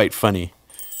quite funny.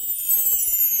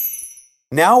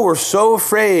 Now we're so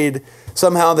afraid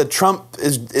somehow that Trump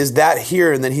is that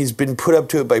here and that he's been put up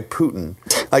to it by Putin.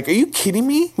 Are you kidding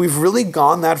me? We've really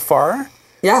gone that far?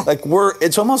 Yeah.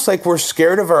 It's almost like we're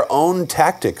scared of our own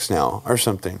tactics now or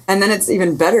something. And then it's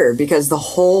even better because the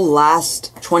whole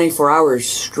last 24 hours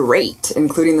straight,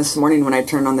 including this morning when I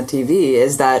turned on the TV,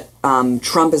 is that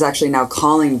Trump is actually now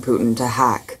calling Putin to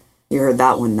hack. You heard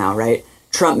that one now, right?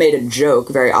 Trump made a joke,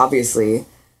 very obviously,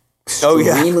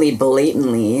 extremely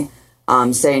blatantly,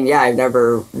 saying, I've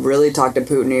never really talked to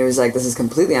Putin. He was like, this is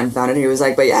completely unfounded. He was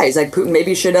like, Putin,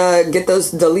 maybe you should get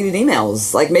those deleted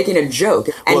emails, making a joke.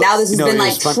 And now this has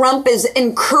been Trump is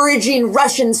encouraging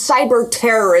Russian cyber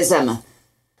terrorism.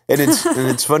 And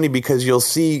it's funny because you'll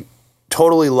see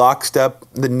totally lockstep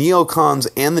the neocons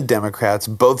and the Democrats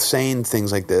both saying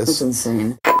things like this. It's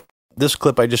insane. This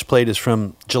clip I just played is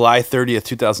from July 30th,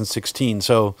 2016.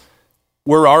 So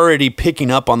we're already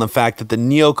picking up on the fact that the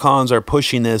neocons are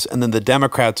pushing this and then the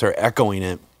Democrats are echoing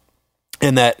it,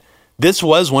 and that This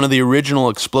was one of the original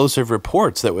explosive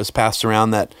reports that was passed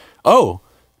around that, oh,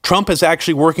 Trump is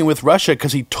actually working with Russia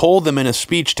because he told them in a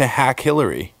speech to hack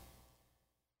Hillary.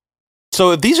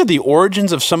 So if these are the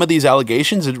origins of some of these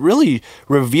allegations, it really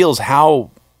reveals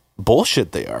how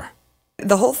bullshit they are.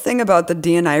 The whole thing about the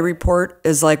DNI report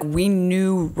is like, we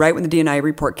knew right when the DNI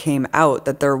report came out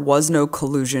that there was no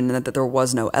collusion and that there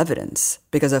was no evidence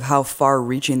because of how far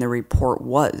reaching the report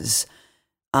was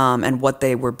and what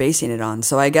they were basing it on.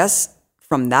 So I guess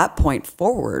from that point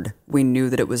forward, we knew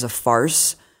that it was a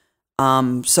farce.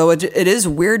 So it is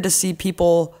weird to see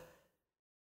people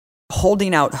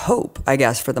holding out hope, I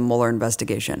guess, for the Mueller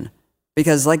investigation.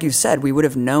 Because like you said, we would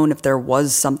have known if there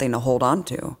was something to hold on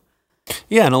to.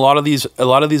 Yeah, and a lot of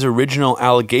these original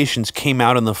allegations came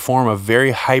out in the form of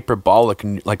very hyperbolic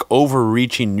and like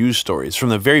overreaching news stories from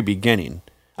the very beginning.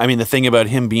 I mean, the thing about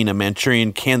him being a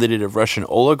Manchurian candidate of Russian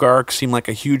oligarchs seemed like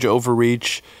a huge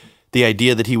overreach. The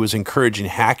idea that he was encouraging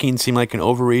hacking seemed like an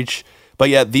overreach. But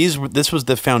yet this was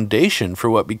the foundation for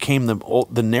what became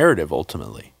the narrative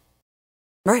ultimately.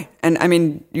 Right. And I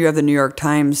mean, you have the New York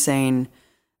Times saying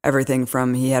everything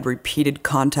from he had repeated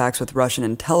contacts with Russian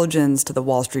intelligence to the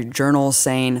Wall Street Journal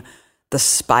saying the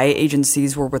spy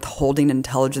agencies were withholding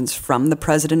intelligence from the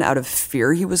president out of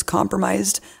fear he was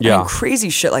compromised. Yeah. I mean, crazy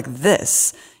shit like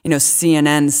this. You know,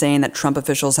 CNN saying that Trump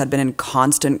officials had been in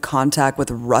constant contact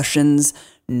with Russians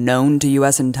known to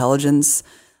U.S. intelligence.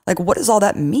 Like, what does all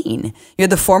that mean? You had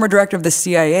the former director of the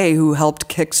CIA who helped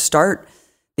kickstart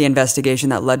the investigation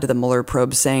that led to the Mueller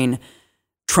probe saying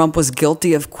Trump was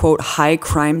guilty of, quote, high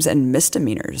crimes and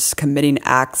misdemeanors, committing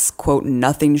acts, quote,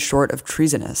 nothing short of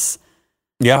treasonous.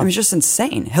 Yeah. It was just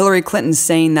insane. Hillary Clinton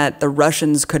saying that the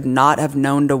Russians could not have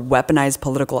known to weaponize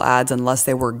political ads unless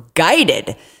they were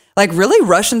guided. Like, really?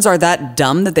 Russians are that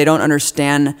dumb that they don't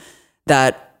understand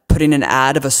that putting an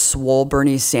ad of a swole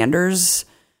Bernie Sanders,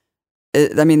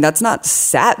 I mean, that's not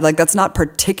that's not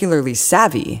particularly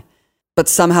savvy. But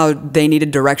somehow they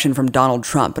needed direction from Donald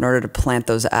Trump in order to plant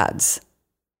those ads.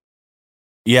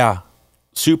 Yeah.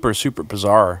 Super, super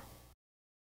bizarre.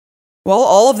 Well,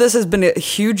 all of this has been a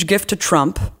huge gift to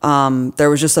Trump. There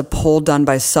was just a poll done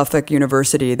by Suffolk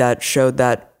University that showed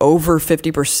that over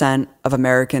 50% of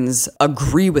Americans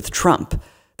agree with Trump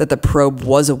that the probe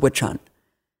was a witch hunt.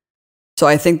 So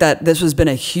I think that this has been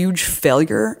a huge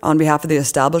failure on behalf of the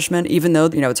establishment, even though,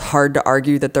 it's hard to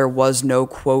argue that there was no,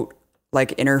 quote,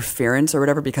 like interference or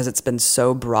whatever, because it's been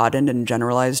so broadened and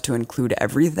generalized to include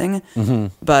everything. Mm-hmm.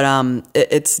 But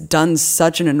it's done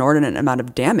such an inordinate amount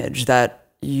of damage that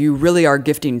you really are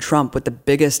gifting Trump with the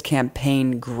biggest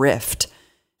campaign grift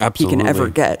he can ever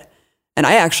get. And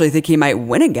I actually think he might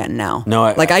win again now. No,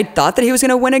 I thought that he was going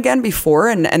to win again before.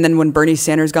 And then when Bernie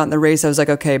Sanders got in the race, I was like,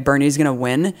 okay, Bernie's going to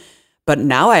win. But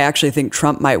now I actually think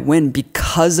Trump might win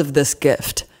because of this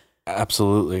gift.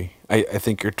 Absolutely. I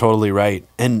think you're totally right.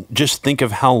 And just think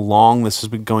of how long this has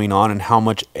been going on and how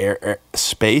much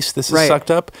space this has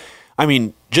sucked up. I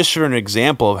mean, just for an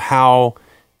example of how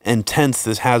intense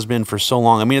this has been for so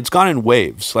long. I mean, it's gone in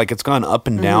waves, like it's gone up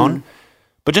and down.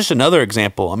 But just another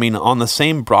example, I mean, on the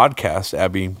same broadcast,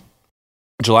 Abby,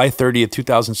 July 30th,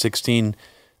 2016,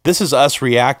 this is us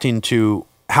reacting to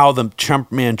how the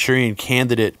Trump Manchurian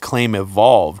candidate claim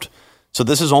evolved. So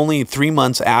this is only 3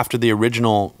 months after the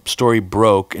original story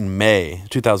broke in May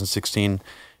 2016.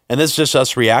 And this is just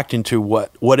us reacting to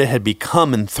what it had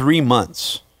become in 3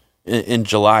 months in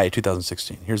July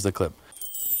 2016. Here's the clip.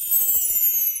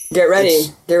 Get ready.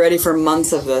 Get ready for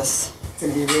months of this. It's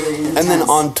going to be really intense. And then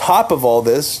on top of all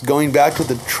this, going back to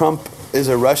the Trump is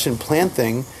a Russian plant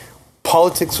thing,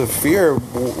 politics of fear,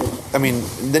 I mean,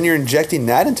 then you're injecting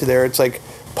that into there. It's like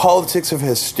politics of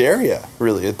hysteria,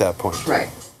 really, at that point. Right.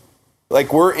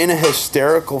 Like, we're in a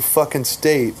hysterical fucking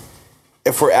state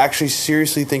if we're actually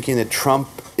seriously thinking that Trump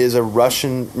is a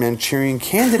Russian Manchurian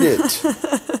candidate.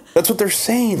 That's what they're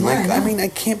saying. Yeah, like, I mean, I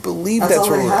can't believe that's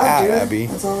where we're at, dude. Abby.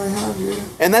 That's all they have, dude.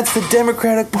 And that's the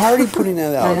Democratic Party putting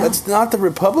that out. That's not the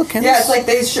Republicans. Yeah, it's like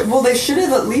they should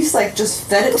have at least just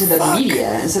fed it to the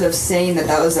media instead of saying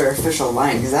that was their official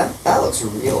line, because that looks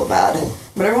real bad.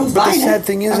 But everyone's buying it. But the sad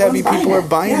thing is, Abby, people are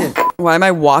buying it. Why am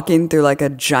I walking through like a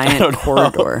giant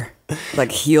corridor,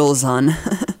 like heels on?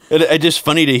 It's just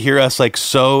funny to hear us like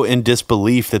so in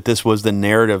disbelief that this was the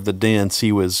narrative the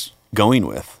DNC was going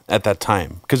with at that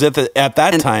time. Because at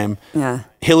that time,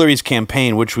 Hillary's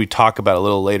campaign, which we talk about a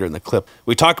little later in the clip,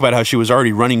 we talk about how she was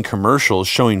already running commercials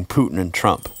showing Putin and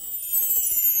Trump.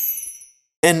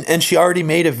 And she already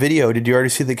made a video. Did you already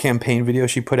see the campaign video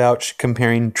she put out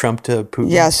comparing Trump to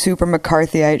Putin? Yeah, super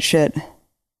McCarthyite shit.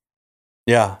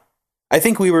 Yeah. I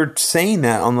think we were saying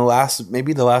that on the last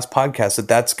podcast, that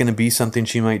that's going to be something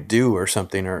she might do or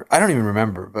something, or I don't even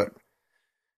remember, but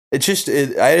I just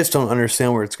don't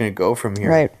understand where it's going to go from here.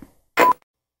 Right.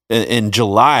 In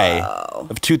July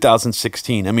of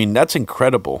 2016. I mean, that's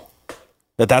incredible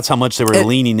that's how much they were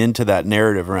leaning into that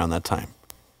narrative around that time.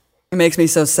 It makes me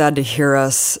so sad to hear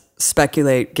us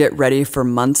speculate, get ready for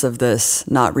months of this,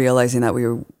 not realizing that we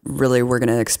really were going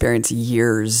to experience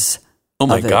years. Oh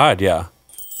my God, yeah.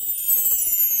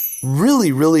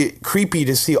 Really, really creepy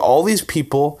to see all these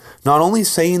people not only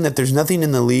saying that there's nothing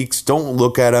in the leaks, don't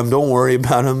look at them, don't worry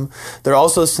about them. They're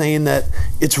also saying that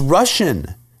it's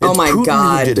Russian. Oh my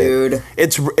God, dude!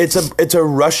 It's a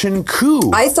Russian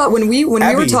coup. I thought when we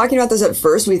were talking about this at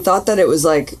first, we thought that it was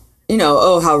like, you know,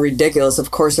 oh, how ridiculous!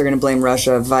 Of course they're going to blame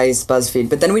Russia, Vice,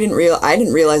 BuzzFeed. But then I didn't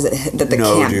realize that the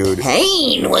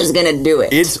campaign was going to do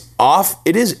it. It's off.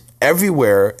 It is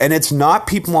everywhere, and it's not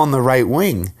people on the right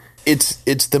wing. It's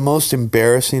the most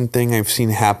embarrassing thing I've seen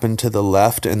happen to the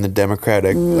left and the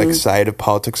Democratic side of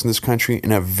politics in this country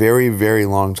in a very, very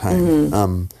long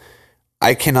time.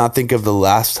 I cannot think of the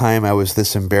last time I was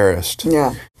this embarrassed.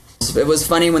 Yeah, it was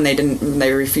funny when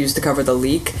they refused to cover the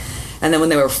leak, and then when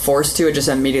they were forced to, it just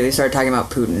immediately started talking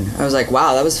about Putin. I was like,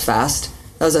 wow, that was fast.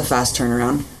 That was a fast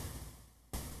turnaround.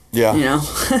 Yeah, you know,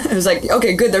 it was like,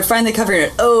 okay, good, they're finally covering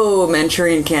it. Oh,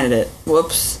 Manchurian Candidate.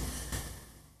 Whoops.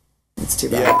 It's too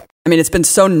bad. Yeah. I mean, it's been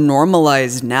so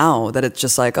normalized now that it's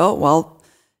just like, oh, well,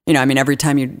 you know, I mean, every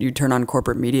time you turn on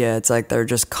corporate media, it's like they're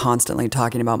just constantly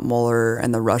talking about Mueller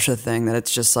and the Russia thing, that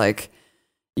it's just like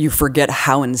you forget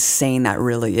how insane that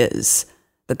really is,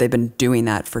 that they've been doing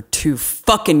that for 2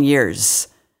 fucking years.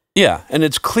 Yeah, and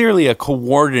it's clearly a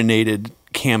coordinated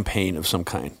campaign of some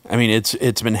kind. I mean,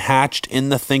 it's been hatched in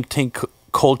the think tank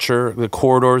culture, the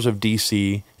corridors of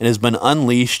DC, and has been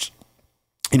unleashed,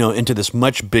 you know, into this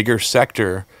much bigger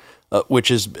sector,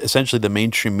 which is essentially the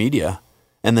mainstream media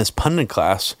and this pundit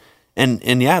class.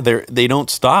 And yeah, they don't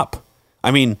stop.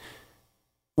 I mean,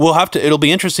 it'll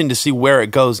be interesting to see where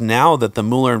it goes now that the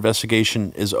Mueller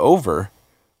investigation is over,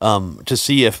 to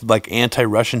see if like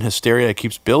anti-Russian hysteria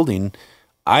keeps building.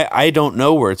 I don't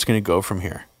know where it's going to go from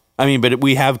here. I mean, but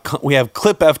we have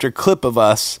clip after clip of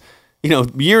us, you know,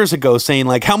 years ago saying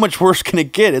like, how much worse can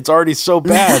it get? It's already so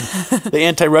bad. The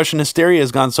anti-Russian hysteria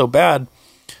has gone so bad.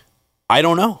 I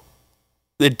don't know.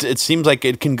 It seems like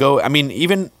it can go. I mean,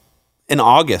 even in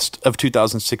August of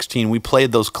 2016, we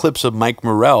played those clips of Mike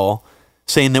Morell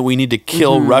saying that we need to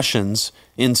kill Russians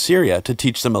in Syria to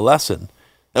teach them a lesson.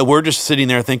 And we're just sitting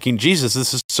there thinking, Jesus,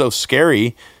 this is so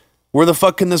scary. Where the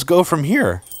fuck can this go from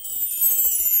here?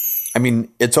 I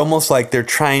mean, it's almost like they're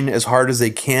trying as hard as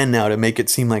they can now to make it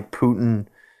seem like Putin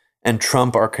and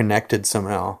Trump are connected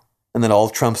somehow, and that all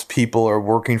Trump's people are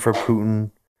working for Putin,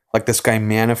 like this guy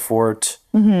Manafort,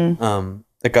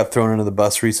 that got thrown under the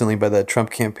bus recently by the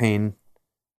Trump campaign.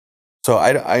 So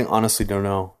I honestly don't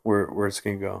know where it's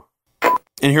going to go.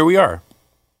 And here we are.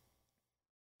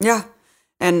 Yeah.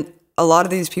 And a lot of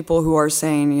these people who are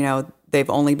saying, you know, they've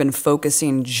only been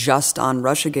focusing just on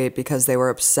Russiagate because they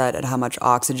were upset at how much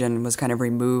oxygen was kind of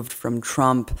removed from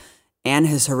Trump and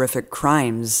his horrific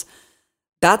crimes.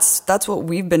 That's what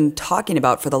we've been talking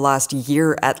about for the last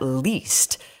year at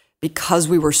least, because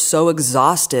we were so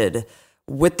exhausted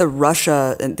with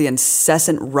the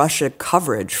incessant Russia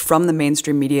coverage from the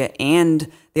mainstream media and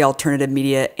the alternative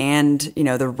media and, you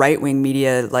know, the right-wing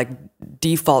media, like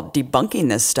default debunking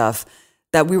this stuff,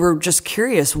 that we were just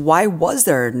curious, why was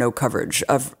there no coverage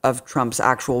of Trump's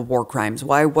actual war crimes?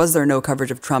 Why was there no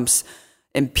coverage of Trump's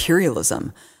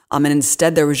imperialism? And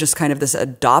instead, there was just kind of this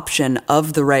adoption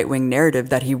of the right-wing narrative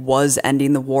that he was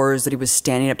ending the wars, that he was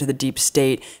standing up to the deep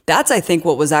state. That's, I think,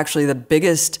 what was actually the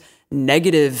biggest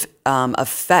negative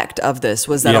effect of this,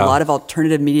 was that a lot of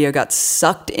alternative media got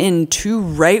sucked into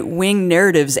right-wing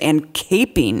narratives and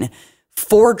caping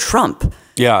for Trump.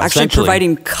 Yeah, actually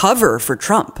providing cover for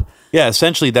Trump. Yeah,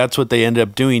 essentially that's what they ended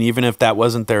up doing, even if that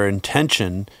wasn't their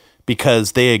intention,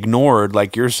 because they ignored,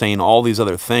 like you're saying, all these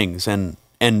other things. And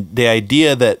the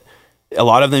idea that a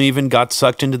lot of them even got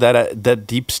sucked into that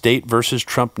deep state versus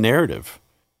Trump narrative.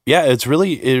 Yeah, it was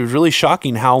really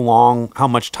shocking how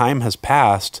much time has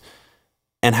passed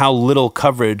and how little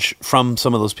coverage from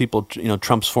some of those people, you know,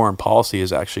 Trump's foreign policy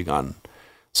has actually gotten.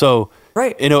 So,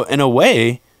 right. In a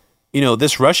way, you know,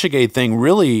 this Russiagate thing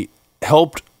really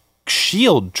helped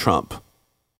shield Trump,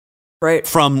 right,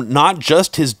 from not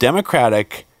just his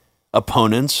Democratic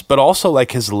opponents, but also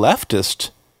like his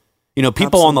leftist, you know,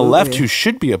 people on the left who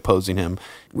should be opposing him.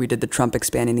 We did the Trump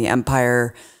expanding the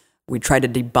empire we tried to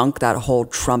debunk that whole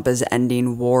Trump is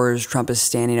ending wars, Trump is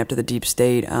standing up to the deep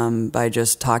state by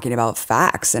just talking about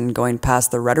facts and going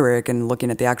past the rhetoric and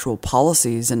looking at the actual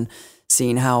policies and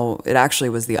seeing how it actually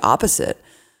was the opposite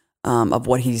of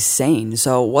what he's saying.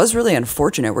 So it was really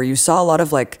unfortunate where you saw a lot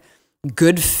of like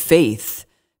good faith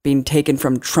being taken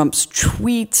from Trump's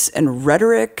tweets and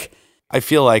rhetoric. I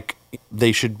feel like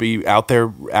they should be out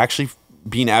there actually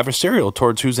being adversarial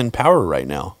towards who's in power right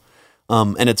now.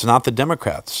 And it's not the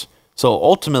Democrats. So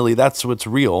ultimately, that's what's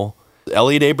real.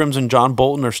 Elliot Abrams and John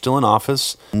Bolton are still in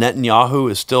office. Netanyahu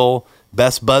is still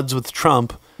best buds with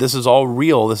Trump. This is all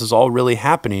real. This is all really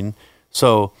happening.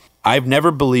 So I've never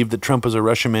believed that Trump was a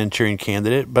Russian Manchurian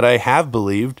candidate, but I have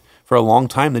believed for a long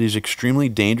time that he's extremely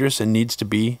dangerous and needs to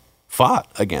be fought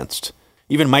against.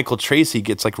 Even Michael Tracy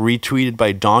gets like retweeted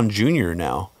by Don Jr.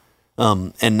 now.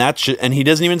 And he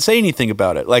doesn't even say anything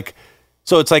about it. Like,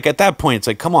 so it's like at that point, it's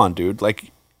like, come on, dude.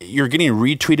 Like, you're getting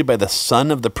retweeted by the son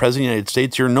of the president of the United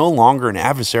States. You're no longer an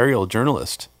adversarial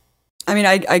journalist. I mean,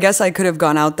 I guess I could have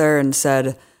gone out there and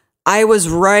said, I was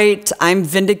right. I'm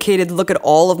vindicated. Look at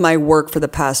all of my work for the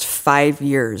past 5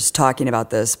 years talking about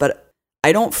this. But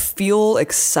I don't feel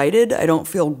excited. I don't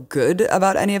feel good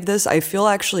about any of this. I feel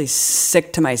actually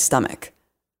sick to my stomach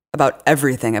about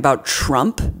everything, about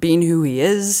Trump being who he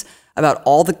is, about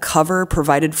all the cover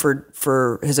provided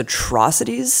for his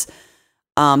atrocities.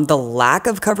 The lack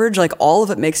of coverage, like all of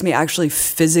it makes me actually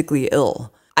physically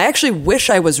ill. I actually wish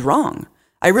I was wrong.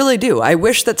 I really do. I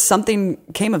wish that something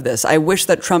came of this. I wish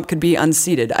that Trump could be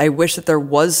unseated. I wish that there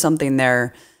was something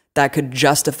there that could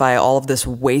justify all of this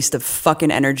waste of fucking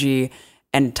energy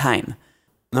and time.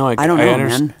 No, I don't know,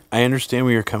 man. I understand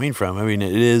where you're coming from. I mean,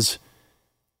 it is,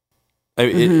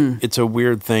 it's a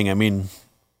weird thing. I mean,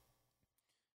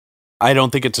 I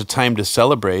don't think it's a time to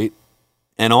celebrate.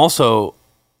 And also,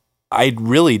 I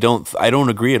don't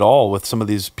agree at all with some of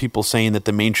these people saying that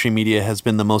the mainstream media has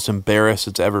been the most embarrassed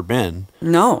it's ever been.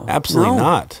 No. Absolutely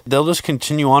not. They'll just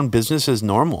continue on business as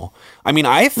normal. I mean,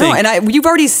 I think... No, and you've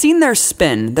already seen their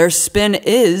spin. Their spin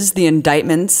is the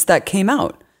indictments that came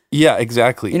out. Yeah,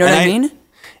 exactly. You know what I mean?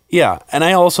 Yeah, and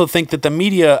I also think that the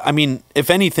media, I mean, if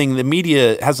anything, the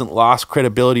media hasn't lost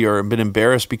credibility or been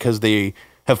embarrassed because they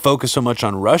have focused so much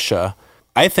on Russia.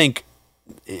 I think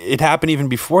it happened even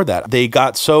before that. They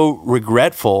got so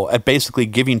regretful at basically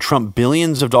giving Trump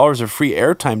billions of dollars of free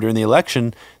airtime during the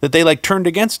election that they like turned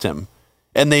against him,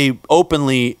 and they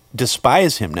openly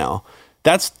despise him now.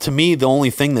 That's to me the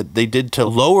only thing that they did to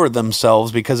lower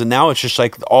themselves, because now it's just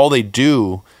like all they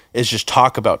do is just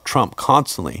talk about Trump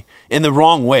constantly in the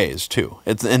wrong ways too.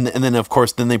 And then of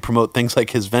course then they promote things like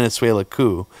his Venezuela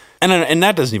coup, and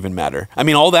that doesn't even matter. I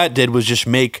mean, all that did was just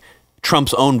make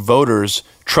Trump's own voters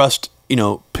trust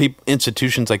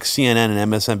institutions like CNN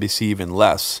and MSNBC even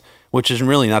less, which is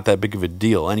really not that big of a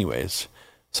deal anyways.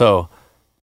 So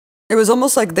it was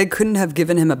almost like they couldn't have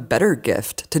given him a better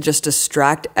gift to just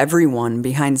distract everyone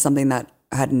behind something that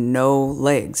had no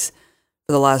legs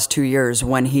for the last 2 years,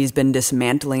 when he's been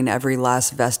dismantling every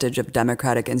last vestige of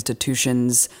democratic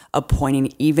institutions,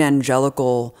 appointing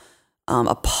evangelical,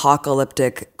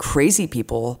 apocalyptic, crazy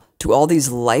people to all these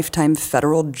lifetime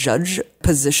federal judge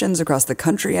positions across the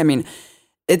country. I mean,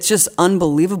 it's just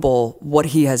unbelievable what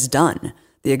he has done.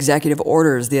 The executive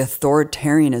orders, the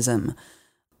authoritarianism,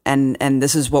 and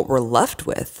this is what we're left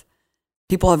with.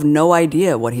 People have no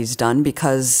idea what he's done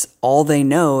because all they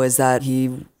know is that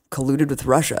he colluded with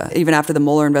Russia. Even after the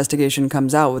Mueller investigation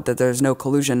comes out that there's no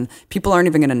collusion, people aren't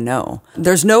even going to know.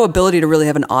 There's no ability to really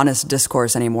have an honest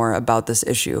discourse anymore about this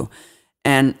issue.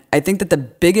 And I think that the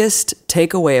biggest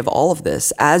takeaway of all of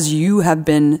this, as you have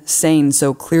been saying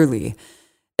so clearly,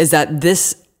 is that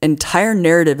this entire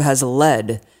narrative has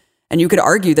led, and you could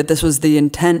argue that this was the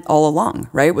intent all along,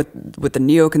 right? With the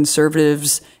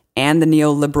neoconservatives and the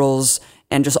neoliberals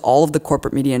and just all of the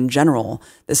corporate media in general,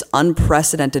 this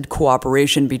unprecedented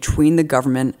cooperation between the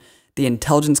government, the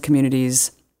intelligence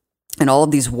communities, and all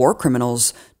of these war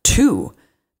criminals to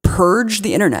purge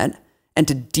the internet and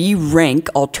to de-rank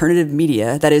alternative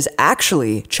media that is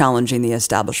actually challenging the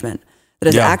establishment, that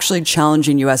is actually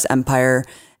challenging U.S. empire,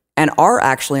 and are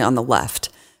actually on the left.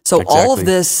 So all of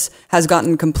this has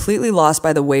gotten completely lost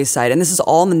by the wayside, and this is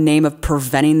all in the name of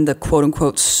preventing the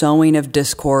quote-unquote sowing of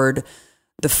discord,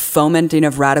 the fomenting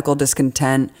of radical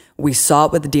discontent. We saw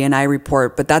it with the DNI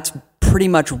report, but that's pretty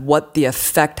much what the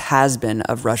effect has been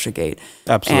of Russiagate.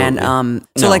 Absolutely. And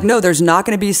no, there's not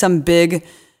going to be some big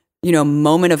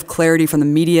moment of clarity from the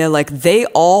media. Like, they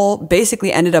all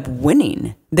basically ended up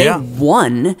winning. They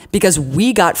won because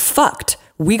we got fucked.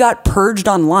 We got purged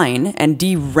online and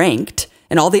deranked,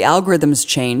 and all the algorithms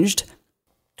changed.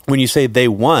 When you say they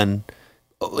won,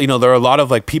 there are a lot of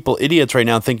like people, idiots right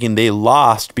now thinking they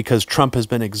lost because Trump has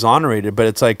been exonerated. But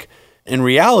it's like, in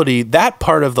reality, that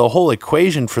part of the whole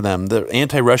equation for them, the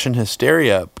anti-Russian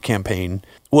hysteria campaign,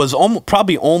 was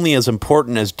probably only as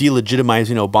important as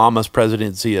delegitimizing Obama's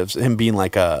presidency, of him being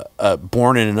like a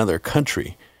born in another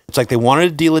country. It's like they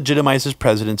wanted to delegitimize his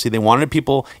presidency. They wanted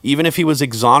people, even if he was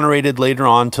exonerated later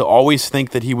on, to always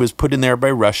think that he was put in there by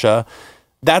Russia.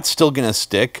 That's still going to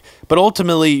stick. But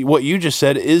ultimately, what you just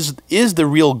said is the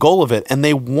real goal of it. And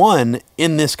they won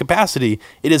in this capacity.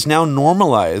 It is now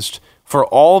normalized for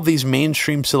all of these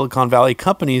mainstream Silicon Valley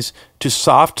companies to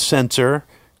soft censor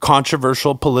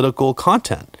controversial political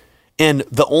content. And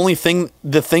the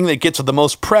thing that gets the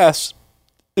most press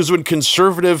is when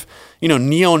conservative,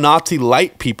 neo-Nazi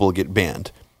light people get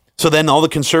banned. So then all the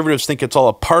conservatives think it's all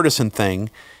a partisan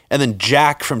thing. And then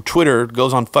Jack from Twitter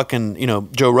goes on fucking,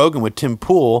 Joe Rogan with Tim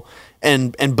Pool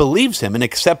and believes him and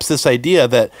accepts this idea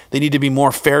that they need to be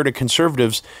more fair to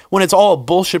conservatives, when it's all a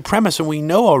bullshit premise. And we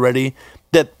know already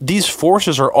that these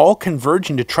forces are all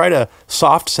converging to try to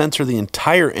soft censor the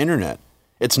entire internet.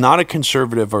 It's not a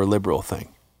conservative or liberal thing.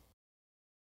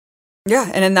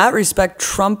 Yeah, and in that respect,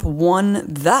 Trump won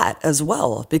that as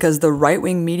well, because the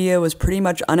right-wing media was pretty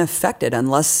much unaffected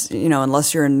unless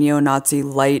you're a neo-Nazi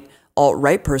light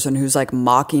alt-right person who's like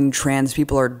mocking trans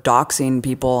people or doxing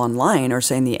people online or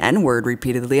saying the N-word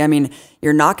repeatedly. I mean,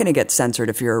 you're not going to get censored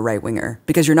if you're a right-winger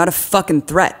because you're not a fucking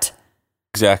threat.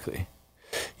 Exactly.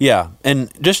 Yeah,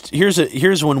 and just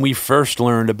here's when we first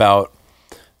learned about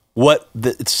what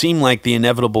it seemed like the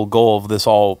inevitable goal of this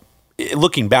all.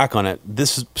 Looking back on it,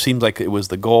 this seems like it was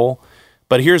the goal.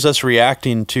 But here's us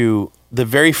reacting to the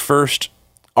very first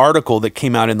article that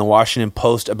came out in the Washington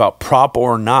Post about Prop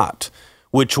or Not,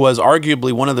 which was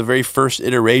arguably one of the very first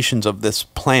iterations of this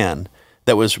plan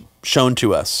that was shown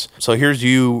to us. So here's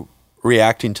you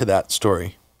reacting to that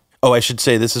story. Oh, I should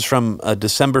say this is from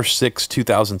December 6,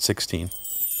 2016.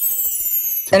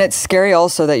 And it's scary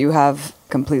also that you have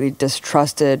completely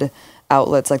distrusted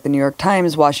outlets like the New York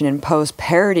Times, Washington Post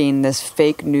parroting this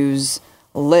fake news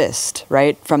list,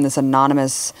 right? From this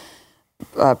anonymous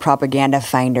propaganda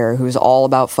finder who's all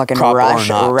about fucking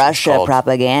Russia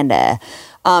propaganda.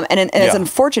 It's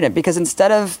unfortunate because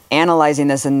instead of analyzing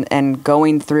this and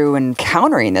going through and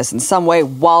countering this in some way,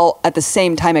 while at the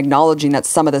same time acknowledging that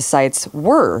some of the sites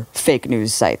were fake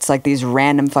news sites, like these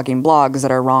random fucking blogs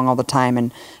that are wrong all the time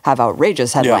and have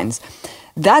outrageous headlines. Yeah.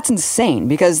 That's insane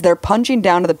because they're punching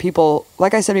down to the people,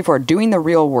 like I said before, doing the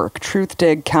real work.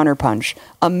 Truthdig, Counterpunch,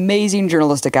 amazing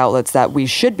journalistic outlets that we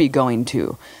should be going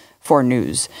to for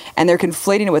news. And they're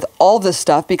conflating it with all this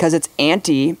stuff because it's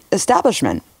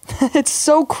anti-establishment. It's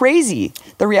so crazy,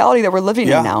 the reality that we're living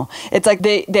in now. It's like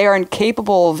they are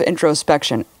incapable of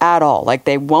introspection at all. Like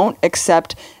they won't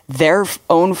accept their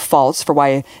own faults for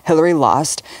why Hillary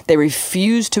lost. They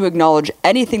refuse to acknowledge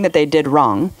anything that they did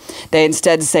wrong. They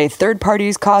instead say third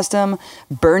parties cost them,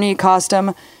 Bernie cost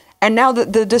them. And now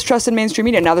the distrust in mainstream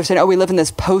media, now they're saying, we live in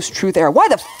this post-truth era. Why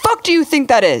the fuck do you think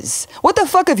that is? What the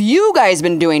fuck have you guys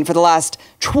been doing for the last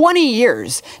 20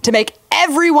 years to make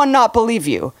everyone not believe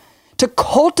you? To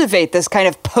cultivate this kind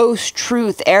of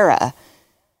post-truth era.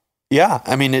 Yeah,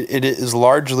 I mean, it is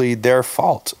largely their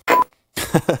fault.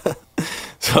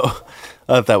 So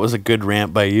that was a good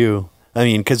rant by you. I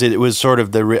mean, because it was sort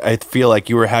of I feel like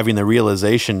you were having the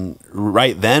realization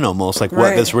right then almost, like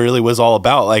what this really was all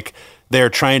about. Like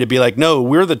they're trying to be like, no,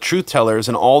 we're the truth tellers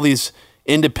and all these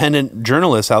independent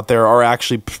journalists out there are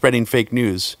actually spreading fake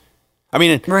news. I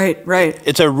mean, right.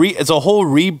 It's a whole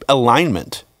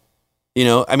realignment.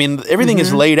 I mean, everything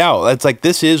is laid out. It's like,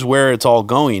 this is where it's all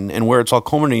going and where it's all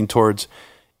culminating towards.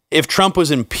 If Trump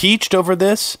was impeached over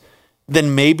this,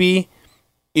 then maybe,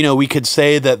 we could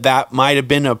say that might have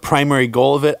been a primary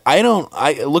goal of it.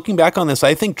 Looking back on this,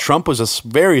 I think Trump was a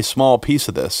very small piece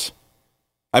of this.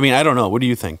 I mean, I don't know. What do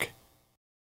you think?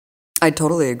 I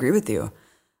totally agree with you.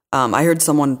 I heard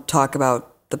someone talk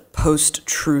about the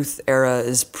post-truth era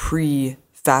is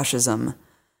pre-fascism.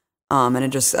 And I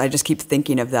just keep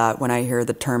thinking of that when I hear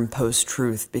the term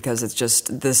post-truth, because it's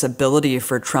just this ability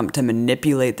for Trump to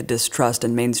manipulate the distrust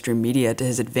in mainstream media to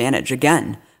his advantage.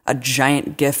 Again, a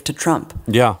giant gift to Trump.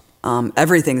 Yeah.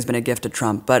 Everything's been a gift to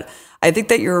Trump. But I think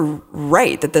that you're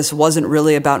right, that this wasn't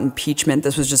really about impeachment.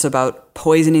 This was just about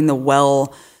poisoning the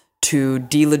well to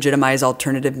delegitimize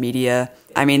alternative media.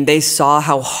 I mean, they saw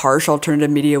how harsh alternative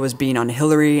media was being on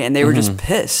Hillary, and they were just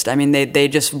pissed. I mean, they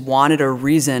just wanted a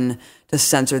reason to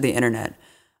censor the internet.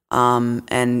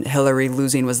 And Hillary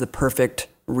losing was the perfect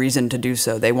reason to do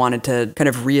so. They wanted to kind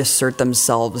of reassert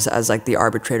themselves as like the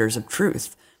arbitrators of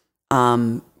truth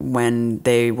when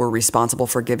they were responsible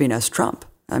for giving us Trump.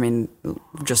 I mean,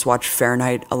 just watch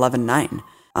Fahrenheit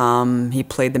 11/9. He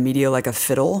played the media like a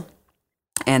fiddle,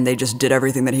 and they just did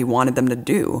everything that he wanted them to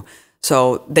do.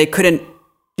 So they couldn't,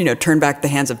 turn back the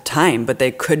hands of time, but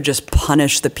they could just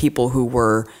punish the people who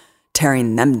were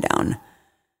tearing them down.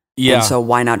 Yeah. And so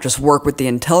why not just work with the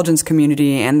intelligence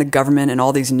community and the government and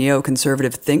all these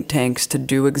neoconservative think tanks to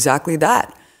do exactly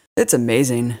that? It's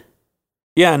amazing.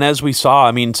 Yeah, and as we saw,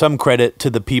 I mean, some credit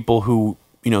to the people who,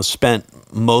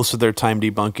 spent most of their time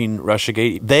debunking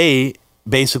Russiagate. They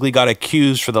basically got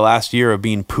accused for the last year of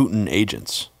being Putin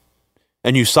agents.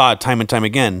 And you saw it time and time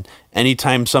again.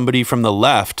 Anytime somebody from the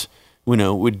left,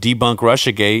 would debunk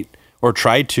Russiagate or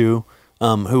tried to,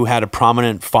 who had a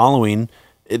prominent following,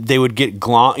 they would get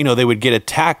they would get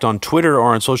attacked on Twitter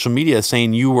or on social media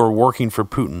saying you were working for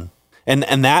Putin.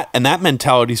 And that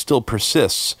mentality still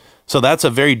persists. So that's a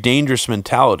very dangerous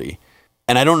mentality.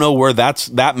 And I don't know where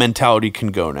that mentality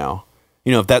can go now.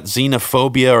 If that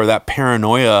xenophobia or that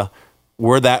paranoia,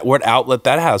 what outlet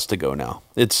that has to go now.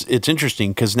 It's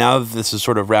interesting because now that this is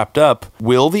sort of wrapped up,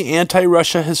 will the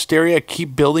anti-Russia hysteria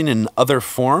keep building in other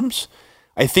forms?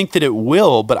 I think that it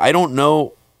will, but I don't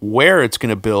know where it's going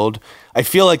to build. I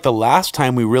feel like the last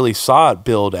time we really saw it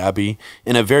build, Abby,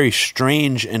 in a very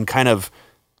strange and kind of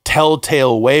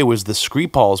telltale way was the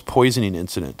Skripal's poisoning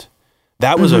incident.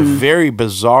 That was a very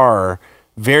bizarre,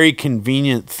 very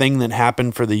convenient thing that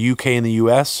happened for the UK and the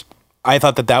US. I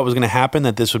thought that was going to happen,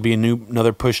 that this would be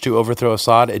another push to overthrow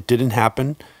Assad. It didn't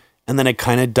happen. And then it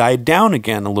kind of died down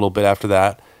again a little bit after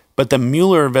that. But the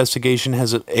Mueller investigation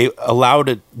has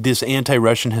allowed this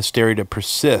anti-Russian hysteria to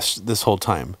persist this whole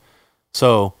time.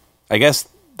 So I guess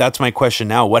that's my question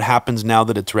now. What happens now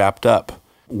that it's wrapped up?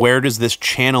 Where does this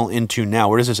channel into now?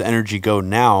 Where does this energy go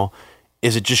now?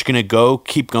 Is it just going to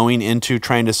keep going into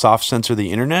trying to soft censor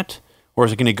the internet? Or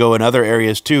is it going to go in other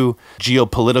areas too,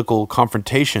 geopolitical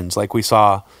confrontations like we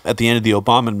saw at the end of the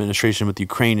Obama administration with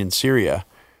Ukraine and Syria?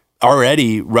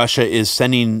 Already, Russia is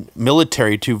sending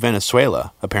military to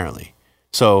Venezuela, apparently.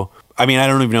 So, I mean, I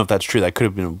don't even know if that's true. That could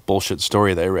have been a bullshit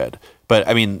story that I read. But,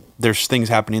 I mean, there's things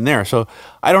happening there. So,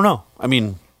 I don't know. I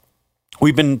mean,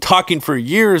 we've been talking for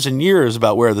years and years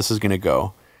about where this is going to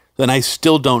go. And I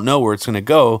still don't know where it's going to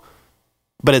go.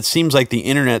 But it seems like the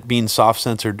internet being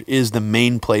soft-censored is the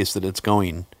main place that it's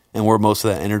going and where most of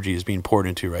that energy is being poured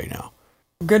into right now.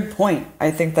 Good point.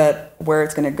 I think that where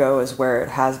it's going to go is where it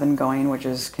has been going, which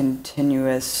is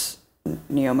continuous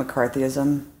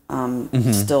neo-McCarthyism.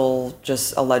 Still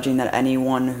just alleging that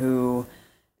anyone who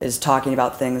is talking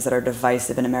about things that are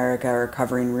divisive in America or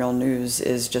covering real news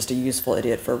is just a useful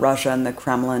idiot for Russia and the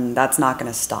Kremlin. That's not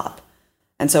going to stop.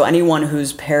 And so anyone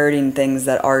who's parroting things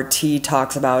that RT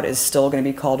talks about is still going to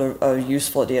be called a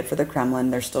useful idiot for the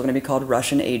Kremlin. They're still going to be called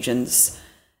Russian agents.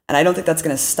 And I don't think that's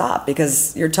going to stop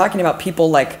because you're talking about people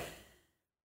like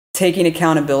taking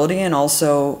accountability and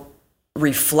also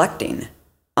reflecting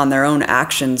on their own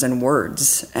actions and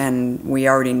words. And we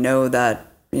already know that,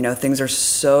 things are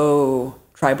so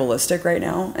tribalistic right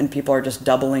now and people are just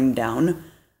doubling down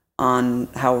on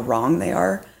how wrong they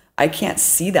are. I can't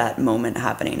see that moment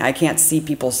happening. I can't see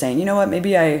people saying, you know what,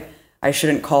 maybe I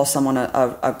shouldn't call someone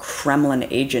a Kremlin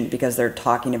agent because they're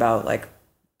talking about like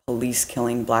police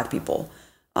killing black people.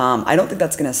 I don't think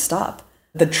that's going to stop.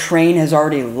 The train has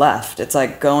already left. It's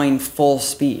like going full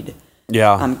speed.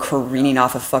 Yeah. I'm careening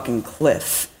off a fucking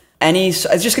cliff. It's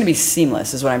just going to be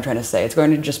seamless is what I'm trying to say. It's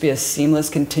going to just be a seamless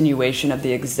continuation of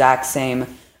the exact same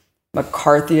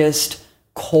McCarthyist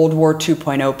Cold War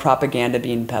 2.0 propaganda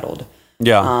being peddled.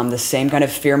 Yeah. The same kind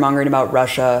of fear-mongering about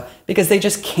Russia because they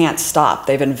just can't stop.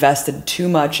 They've invested too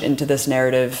much into this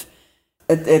narrative.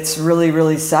 It's really,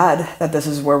 really sad that this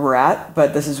is where we're at,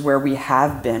 but this is where we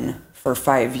have been for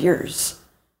 5 years.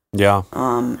 Yeah.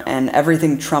 And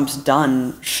everything Trump's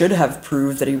done should have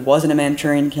proved that he wasn't a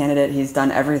Manchurian candidate. He's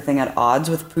done everything at odds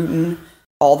with Putin.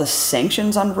 All the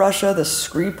sanctions on Russia, the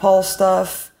Skripal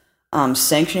stuff,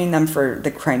 sanctioning them for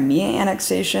the Crimea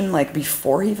annexation, like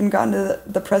before he even got into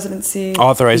the presidency.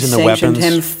 Authorizing the weapons.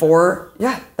 Sanctioned him for,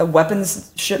 the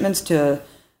weapons shipments to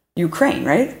Ukraine,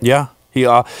 right? Yeah.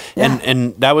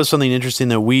 And that was something interesting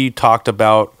that we talked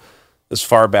about as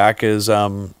far back as, I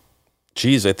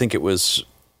think it was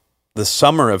the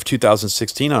summer of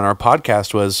 2016 on our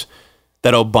podcast, was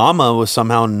that Obama was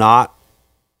somehow not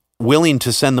willing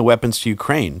to send the weapons to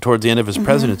Ukraine towards the end of his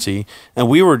presidency. And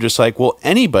we were just like, well,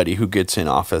 anybody who gets in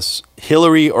office,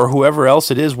 Hillary or whoever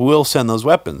else it is, will send those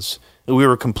weapons. And we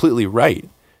were completely right.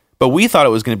 But we thought it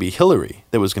was going to be Hillary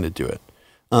that was going to do it.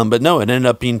 But no, it ended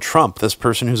up being Trump, this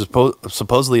person who's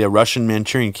supposedly a Russian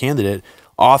Manchurian candidate,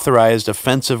 authorized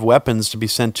offensive weapons to be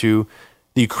sent to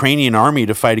the Ukrainian army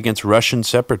to fight against Russian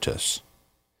separatists.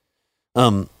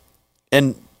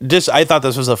 And just, I thought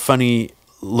this was a funny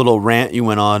little rant you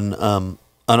went on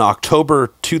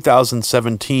October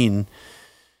 2017.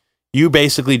 You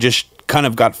basically just kind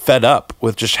of got fed up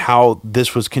with just how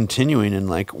this was continuing, and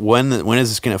like, when is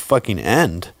this going to fucking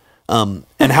end? And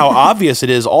how obvious it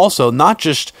is also, not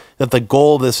just that the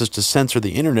goal of this is to censor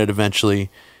the internet eventually,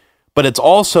 but it's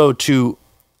also to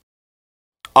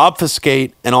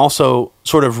obfuscate and also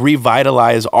sort of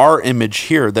revitalize our image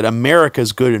here that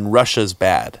America's good and Russia's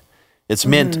bad. It's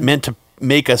meant to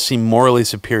make us seem morally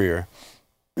superior.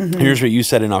 Here's what you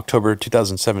said in October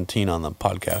 2017 on the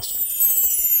podcast.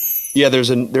 Yeah, there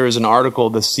was an article.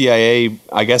 The CIA,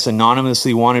 I guess,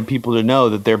 anonymously wanted people to know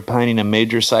that they're planning a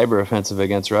major cyber offensive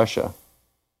against Russia.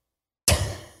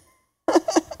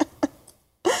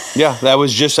 Yeah, that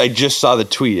was I just saw the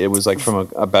tweet. It was like from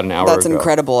about an hour ago. That's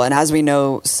incredible. And as we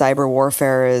know, cyber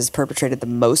warfare is perpetrated the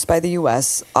most by the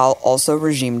U.S., also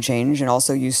regime change, and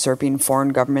also usurping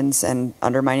foreign governments and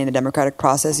undermining the democratic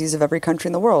processes of every country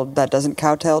in the world that doesn't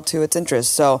kowtow to its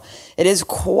interests. So it is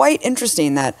quite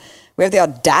interesting that we have the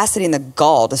audacity and the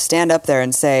gall to stand up there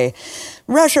and say,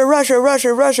 Russia, Russia,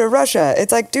 Russia, Russia, Russia.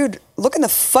 It's like, dude, look in the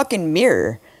fucking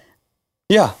mirror.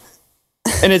 Yeah.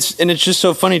 And it's just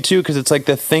so funny too, because it's like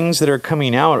the things that are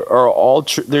coming out are all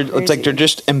it's like they're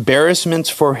just embarrassments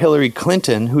for Hillary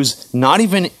Clinton, who's not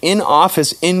even in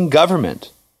office in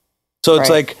government. So it's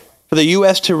like for the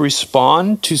U.S. to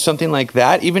respond to something like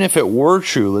that, even if it were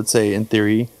true, let's say in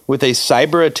theory, with a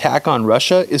cyber attack on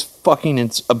Russia, is fucking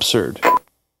absurd.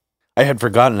 I had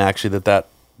forgotten actually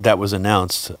that was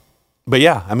announced, but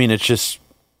yeah, I mean, it's just,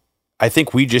 I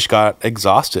think we just got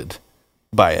exhausted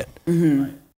by it.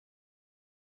 Mm-hmm.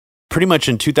 Pretty much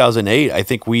in 2008, I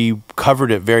think we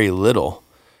covered it very little.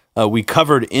 We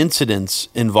covered incidents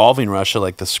involving Russia,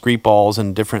 like the Skripals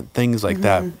and different things like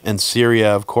that, and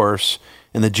Syria, of course,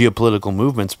 and the geopolitical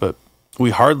movements, but we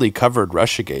hardly covered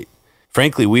Russiagate.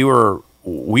 Frankly, we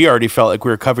already felt like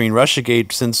we were covering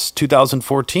Russiagate since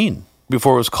 2014,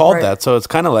 before it was called that. So it's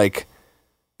kind of like,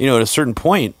 at a certain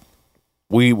point,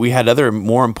 we had other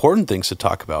more important things to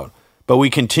talk about. But we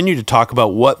continue to talk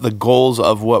about what the goals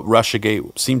of what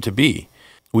Russiagate seem to be.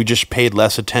 We just paid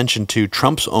less attention to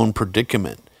Trump's own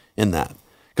predicament in that.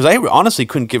 Because I honestly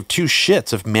couldn't give two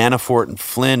shits if Manafort and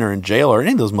Flynn are in jail or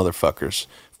any of those motherfuckers.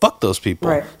 Fuck those people.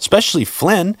 Right. Especially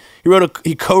Flynn.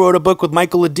 He co-wrote a book with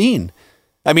Michael Ledeen.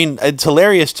 I mean, it's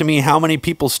hilarious to me how many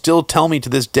people still tell me to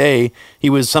this day he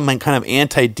was some kind of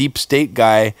anti-deep state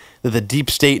guy that the deep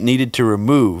state needed to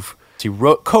remove. He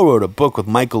co-wrote a book with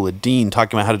Michael Ledeen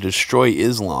talking about how to destroy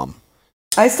Islam.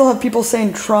 I still have people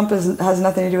saying Trump has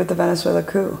nothing to do with the Venezuela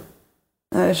coup.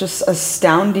 It's just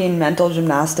astounding mental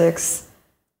gymnastics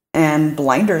and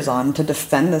blinders on to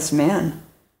defend this man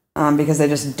because they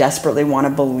just desperately want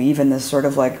to believe in this sort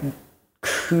of like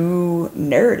coup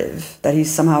narrative that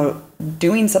he's somehow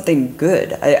doing something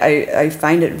good. I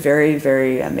find it very,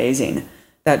 very amazing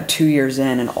that 2 years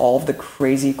in and all of the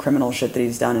crazy criminal shit that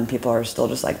he's done, and people are still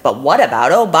just like, but what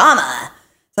about Obama?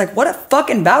 It's like, what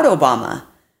fucking about Obama?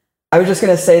 I was just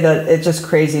going to say that it's just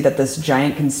crazy that this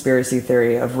giant conspiracy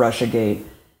theory of Russiagate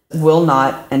will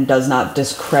not and does not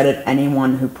discredit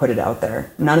anyone who put it out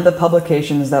there. None of the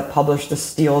publications that published the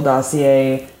Steele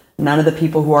dossier, none of the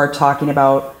people who are talking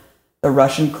about the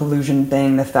Russian collusion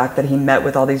thing, the fact that he met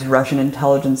with all these Russian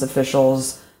intelligence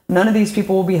officials, none of these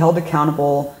people will be held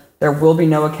accountable. There will be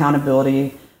no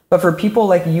accountability. But for people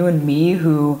like you and me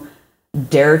who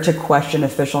dare to question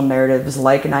official narratives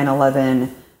like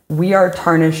 9/11, we are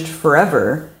tarnished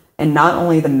forever in not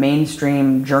only the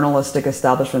mainstream journalistic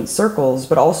establishment circles,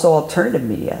 but also alternative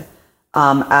media.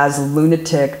 As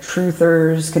lunatic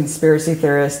truthers, conspiracy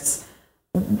theorists,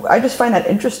 I just find that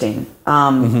interesting.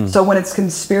 So when it's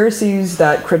conspiracies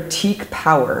that critique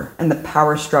power and the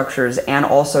power structures and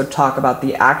also talk about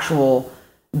the actual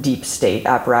deep state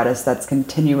apparatus that's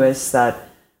continuous, that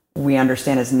we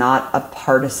understand is not a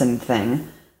partisan thing,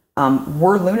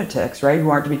 we're lunatics, right? Who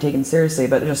aren't to be taken seriously,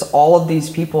 but just all of these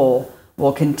people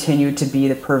will continue to be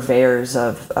the purveyors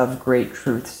of great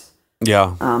truths.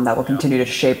 Yeah. That will continue to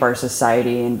shape our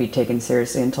society and be taken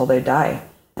seriously until they die,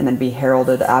 and then be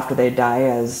heralded after they die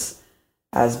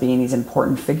as being these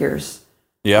important figures.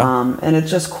 Yeah. And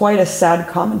it's just quite a sad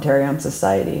commentary on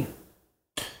society.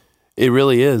 It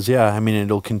really is, yeah. I mean,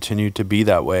 it'll continue to be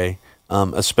that way,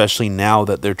 especially now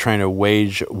that they're trying to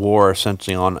wage war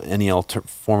essentially on any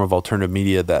form of alternative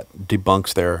media that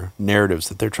debunks their narratives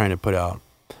that they're trying to put out.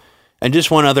 And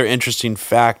just one other interesting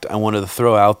fact I wanted to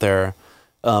throw out there.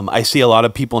 I see a lot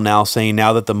of people now saying,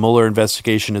 now that the Mueller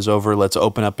investigation is over, let's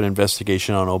open up an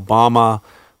investigation on Obama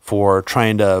for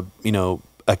trying to,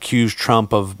 accused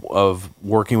Trump of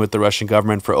working with the Russian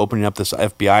government for opening up this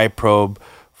FBI probe,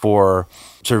 for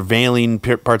surveilling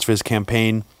parts of his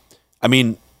campaign. I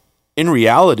mean, in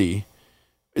reality,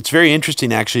 it's very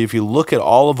interesting, actually, if you look at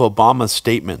all of Obama's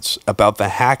statements about the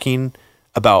hacking,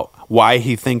 about why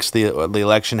he thinks the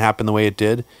election happened the way it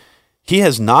did, he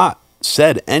has not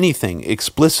said anything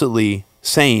explicitly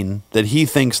saying that he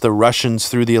thinks the Russians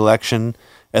threw the election,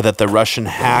 that the Russian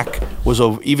hack was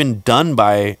even done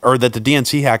by, or that the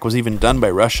DNC hack was even done by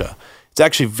Russia. It's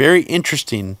actually very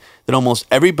interesting that almost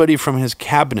everybody from his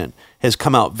cabinet has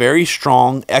come out very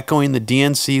strong, echoing the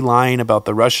DNC line about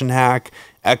the Russian hack,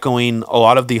 echoing a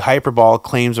lot of the hyperbolic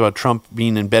claims about Trump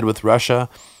being in bed with Russia.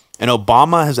 And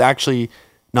Obama has actually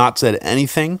not said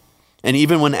anything. And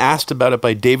even when asked about it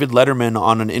by David Letterman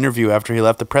on an interview after he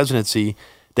left the presidency,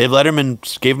 Dave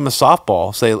Letterman gave him a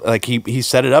softball, say like he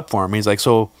set it up for him. He's like,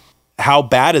 so how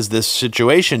bad is this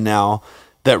situation now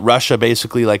that Russia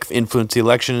basically like influenced the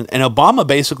election? And Obama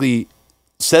basically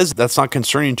says that's not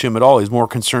concerning to him at all. He's more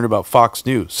concerned about Fox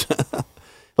News,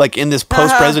 like in this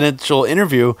post-presidential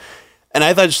interview. And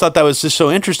I just thought that was just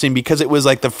so interesting because it was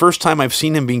like the first time I've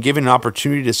seen him being given an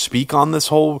opportunity to speak on this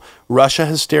whole Russia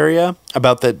hysteria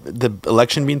about the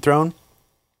election being thrown.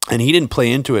 And he didn't play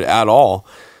into it at all.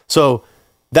 So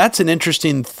that's an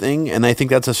interesting thing. And I think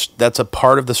that's a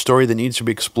part of the story that needs to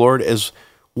be explored is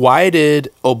why did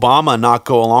Obama not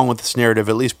go along with this narrative,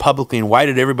 at least publicly? And why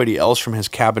did everybody else from his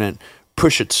cabinet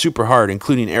push it super hard,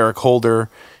 including Eric Holder,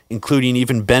 including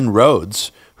even Ben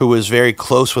Rhodes, who was very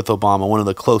close with Obama, one of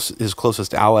his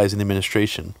closest allies in the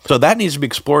administration. So that needs to be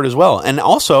explored as well. And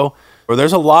also,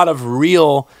 there's a lot of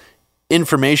real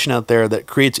information out there that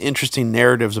creates interesting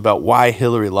narratives about why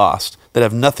Hillary lost that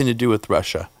have nothing to do with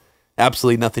Russia.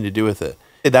 Absolutely nothing to do with it.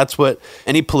 That's what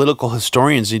any political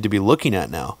historians need to be looking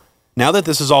at now. Now that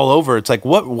this is all over, it's like,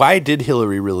 why did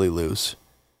Hillary really lose?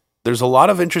 There's a lot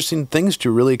of interesting things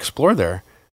to really explore there.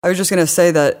 I was just going to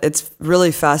say that it's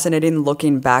really fascinating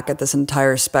looking back at this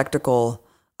entire spectacle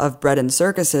of bread and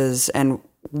circuses, and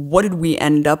what did we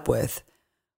end up with?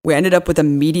 We ended up with a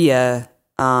media,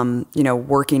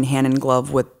 working hand in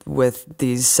glove with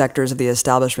these sectors of the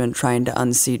establishment trying to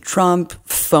unseat Trump,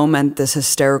 foment this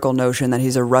hysterical notion that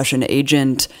he's a Russian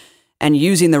agent, and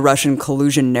using the Russian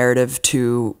collusion narrative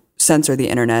to censor the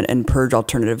internet and purge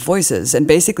alternative voices and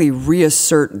basically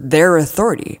reassert their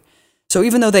authority. So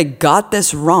even though they got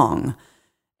this wrong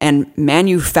and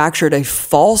manufactured a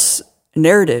false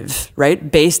narrative,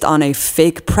 right, based on a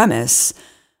fake premise,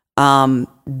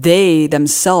 they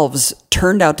themselves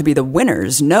turned out to be the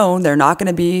winners. No, they're not going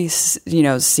to be,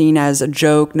 seen as a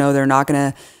joke. No, they're not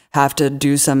going to have to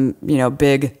do some,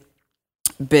 big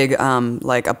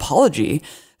apology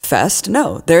fest.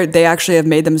 No, they actually have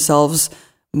made themselves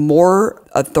more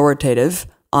authoritative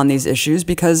on these issues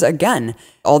because, again,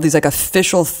 all these like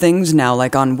official things now,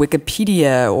 like on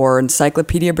Wikipedia or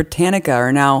Encyclopedia Britannica,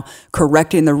 are now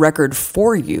correcting the record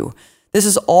for you. This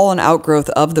is all an outgrowth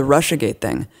of the Russiagate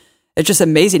thing. It's just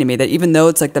amazing to me that even though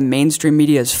it's like the mainstream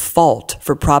media's fault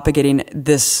for propagating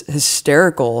this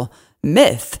hysterical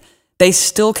myth, they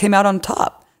still came out on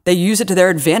top. They use it to their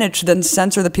advantage to then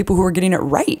censor the people who are getting it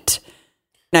right.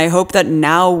 And I hope that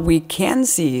now we can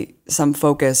see some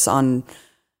focus on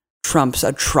Trump's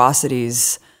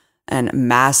atrocities and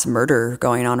mass murder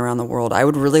going on around the world. I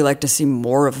would really like to see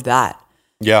more of that.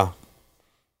 Yeah.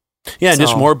 Yeah, and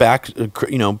just more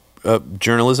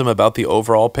journalism about the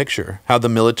overall picture, how the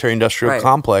military-industrial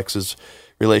complex's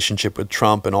relationship with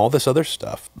Trump and all this other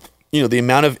stuff. The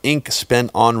amount of ink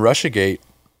spent on Russiagate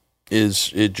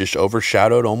it just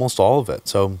overshadowed almost all of it.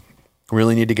 So we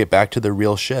really need to get back to the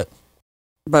real shit.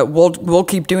 But we'll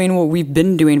keep doing what we've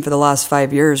been doing for the last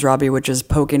 5 years, Robbie, which is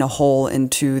poking a hole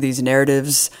into these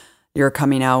narratives. You're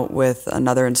coming out with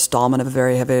another installment of a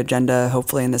very heavy agenda,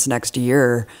 hopefully in this next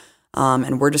year.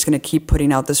 And we're just going to keep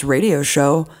putting out this radio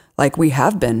show like we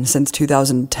have been since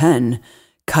 2010,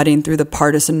 cutting through the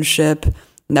partisanship,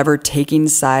 never taking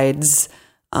sides,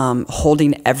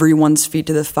 holding everyone's feet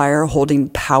to the fire, holding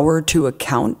power to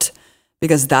account,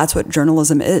 because that's what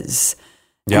journalism is.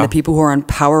 Yeah. And the people who are in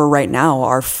power right now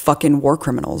are fucking war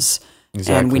criminals.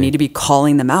 Exactly. And we need to be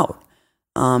calling them out.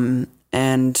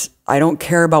 And I don't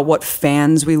care about what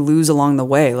fans we lose along the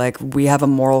way. Like, we have a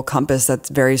moral compass that's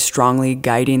very strongly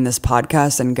guiding this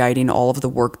podcast and guiding all of the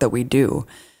work that we do.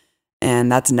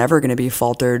 And that's never going to be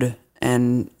faltered,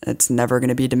 and it's never going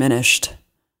to be diminished.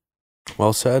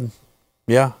 Well said.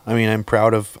 Yeah. I mean, I'm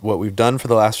proud of what we've done for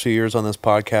the last few years on this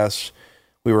podcast.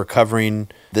 We were covering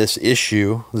this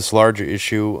issue, this larger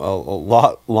issue, a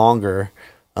lot longer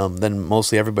than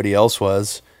mostly everybody else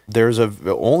was. there's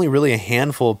only really a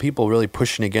handful of people really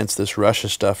pushing against this Russia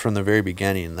stuff from the very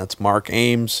beginning. That's Mark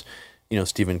Ames,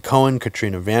 Stephen Cohen,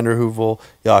 Katrina Vanden Heuvel,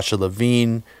 Yasha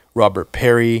Levine, Robert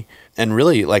Perry, and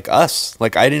really like us.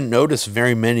 Like I didn't notice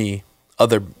very many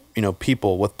other,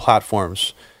 people with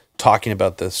platforms talking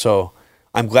about this. So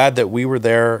I'm glad that we were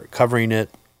there covering it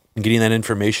and getting that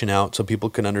information out so people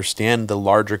can understand the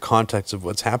larger context of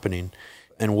what's happening.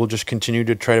 And we'll just continue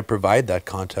to try to provide that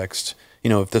context.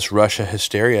 If this Russia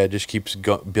hysteria just keeps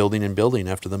building and building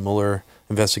after the Mueller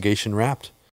investigation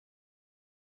wrapped.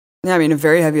 Yeah, I mean, a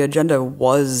very heavy agenda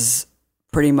was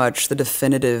pretty much the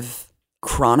definitive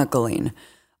chronicling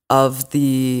of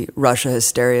the Russia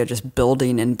hysteria just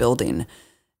building and building.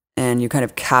 And you kind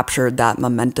of captured that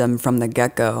momentum from the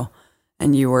get-go.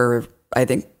 And you were, I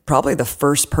think, probably the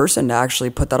first person to actually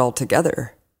put that all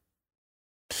together.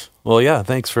 Well, yeah,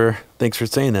 thanks for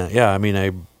saying that. Yeah, I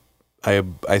mean,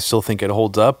 I still think it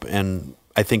holds up, and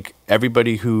I think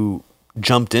everybody who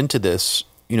jumped into this,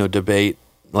 debate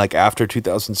like after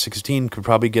 2016 could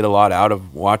probably get a lot out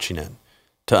of watching it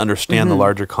to understand the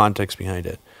larger context behind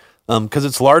it. Because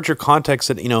it's larger context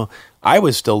that, I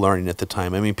was still learning at the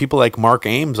time. I mean, people like Mark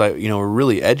Ames, were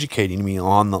really educating me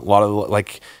on a lot of,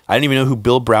 like, I didn't even know who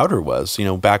Bill Browder was,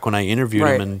 back when I interviewed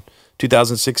him in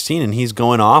 2016, and he's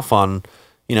going off on,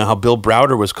 how Bill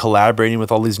Browder was collaborating with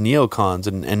all these neocons,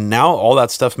 and now all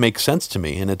that stuff makes sense to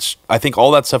me. And I think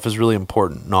all that stuff is really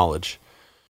important knowledge.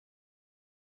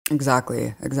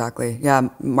 Exactly. Yeah,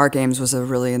 Mark Ames was a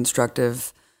really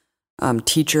instructive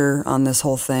teacher on this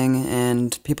whole thing,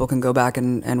 and people can go back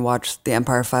and watch the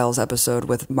Empire Files episode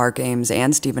with Mark Ames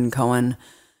and Stephen Cohen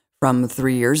from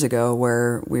 3 years ago,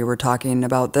 where we were talking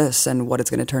about this and what it's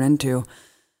going to turn into.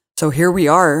 So here we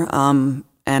are,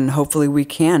 and hopefully we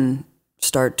can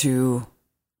start to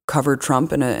cover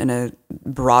Trump in a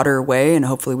broader way, and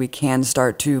hopefully we can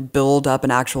start to build up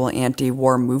an actual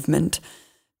anti-war movement,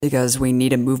 because we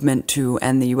need a movement to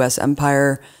end the U.S.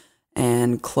 empire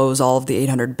and close all of the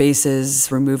 800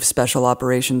 bases, remove special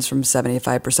operations from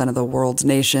 75% of the world's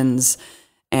nations,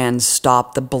 and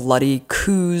stop the bloody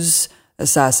coups,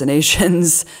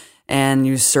 assassinations, and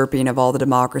usurping of all the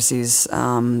democracies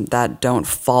that don't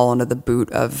fall under the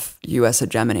boot of U.S.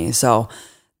 hegemony. So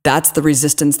that's the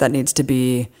resistance that needs to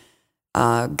be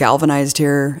galvanized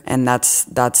here, and that's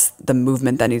the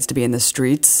movement that needs to be in the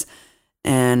streets.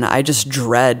 And I just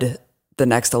dread the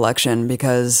next election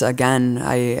because, again,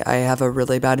 I have a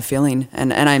really bad feeling,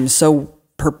 and I'm so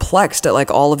perplexed at like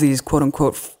all of these quote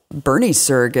unquote Bernie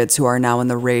surrogates who are now in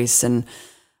the race, and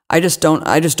I just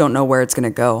don't know where it's going to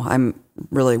go. I'm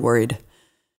really worried.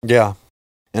 Yeah,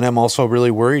 and I'm also really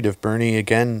worried if Bernie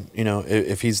again,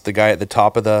 if he's the guy at the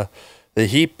top of the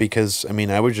heap, because I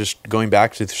mean, I was just going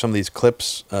back to some of these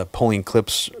clips, polling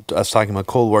clips, us talking about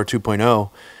Cold War 2.0.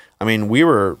 I mean, we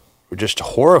were just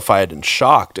horrified and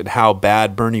shocked at how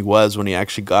bad Bernie was when he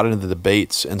actually got into the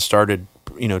debates and started,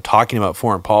 talking about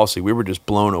foreign policy. We were just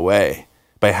blown away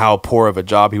by how poor of a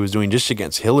job he was doing just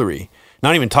against Hillary.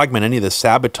 Not even talking about any of the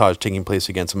sabotage taking place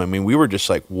against him. I mean, we were just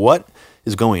like, what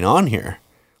is going on here?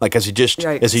 Like, as he just,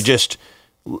 throwing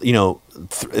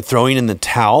in the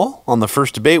towel on the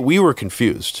first debate, we were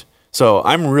confused. So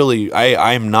I'm really,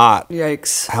 I'm not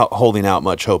holding out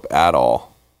much hope at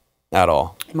all.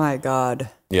 My God.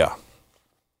 Yeah.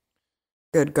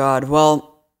 Good God.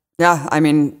 Well, yeah, I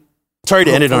mean, sorry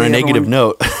to end it on a negative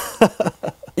note.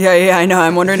 Yeah, I know.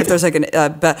 I'm wondering if there's like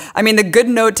but I mean, the good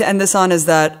note to end this on is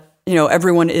that,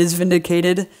 everyone is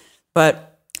vindicated,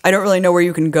 but I don't really know where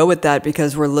you can go with that,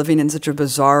 because we're living in such a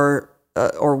bizarre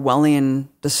Orwellian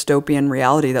dystopian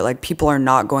reality that like people are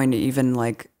not going to even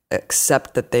like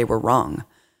accept that they were wrong.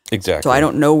 Exactly. So I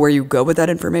don't know where you go with that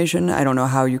information. I don't know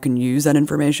how you can use that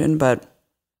information, but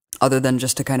other than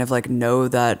just to kind of like know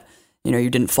that, you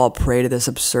didn't fall prey to this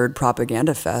absurd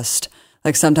propaganda fest.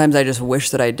 Like sometimes I just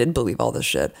wish that I did believe all this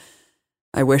shit.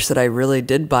 I wish that I really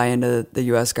did buy into the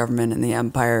US government and the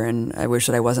empire, and I wish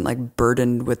that I wasn't like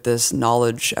burdened with this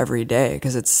knowledge every day,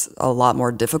 because it's a lot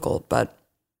more difficult, but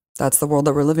that's the world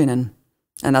that we're living in.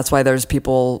 And that's why there's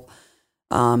people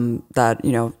that,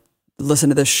 listen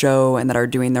to this show and that are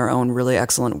doing their own really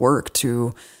excellent work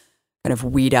to kind of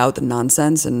weed out the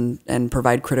nonsense and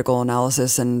provide critical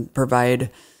analysis and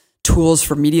provide tools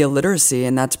for media literacy.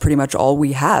 And that's pretty much all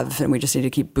we have. And we just need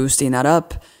to keep boosting that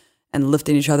up and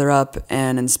lifting each other up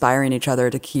and inspiring each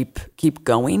other to keep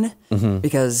going,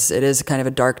 because it is kind of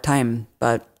a dark time.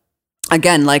 But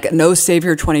again, like no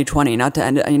savior 2020, not to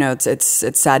end it,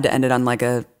 it's sad to end it on like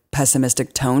a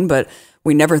pessimistic tone, but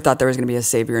we never thought there was going to be a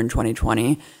savior in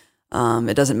 2020.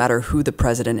 It doesn't matter who the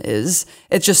president is.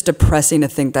 It's just depressing to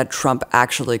think that Trump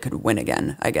actually could win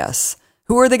again, I guess.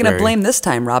 Who are they going to blame this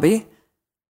time, Robbie?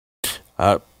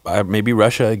 Maybe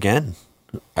Russia again.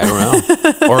 I don't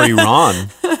know. Or Iran.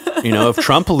 You know, if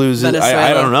Trump loses,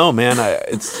 I don't know, man.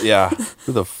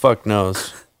 Who the fuck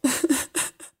knows?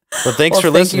 But thanks for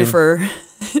listening.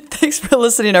 Thanks for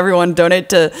listening, everyone. Donate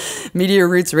to Media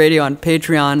Roots Radio on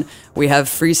Patreon. We have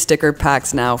free sticker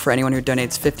packs now for anyone who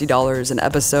donates $50 an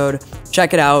episode.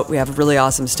 Check it out. We have really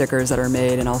awesome stickers that are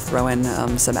made, and I'll throw in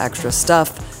some extra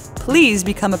stuff. Please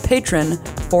become a patron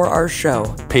for our show.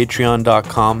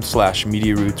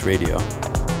 Patreon.com/Media Roots Radio.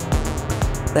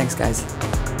 Thanks, guys.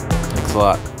 Thanks a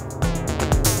lot.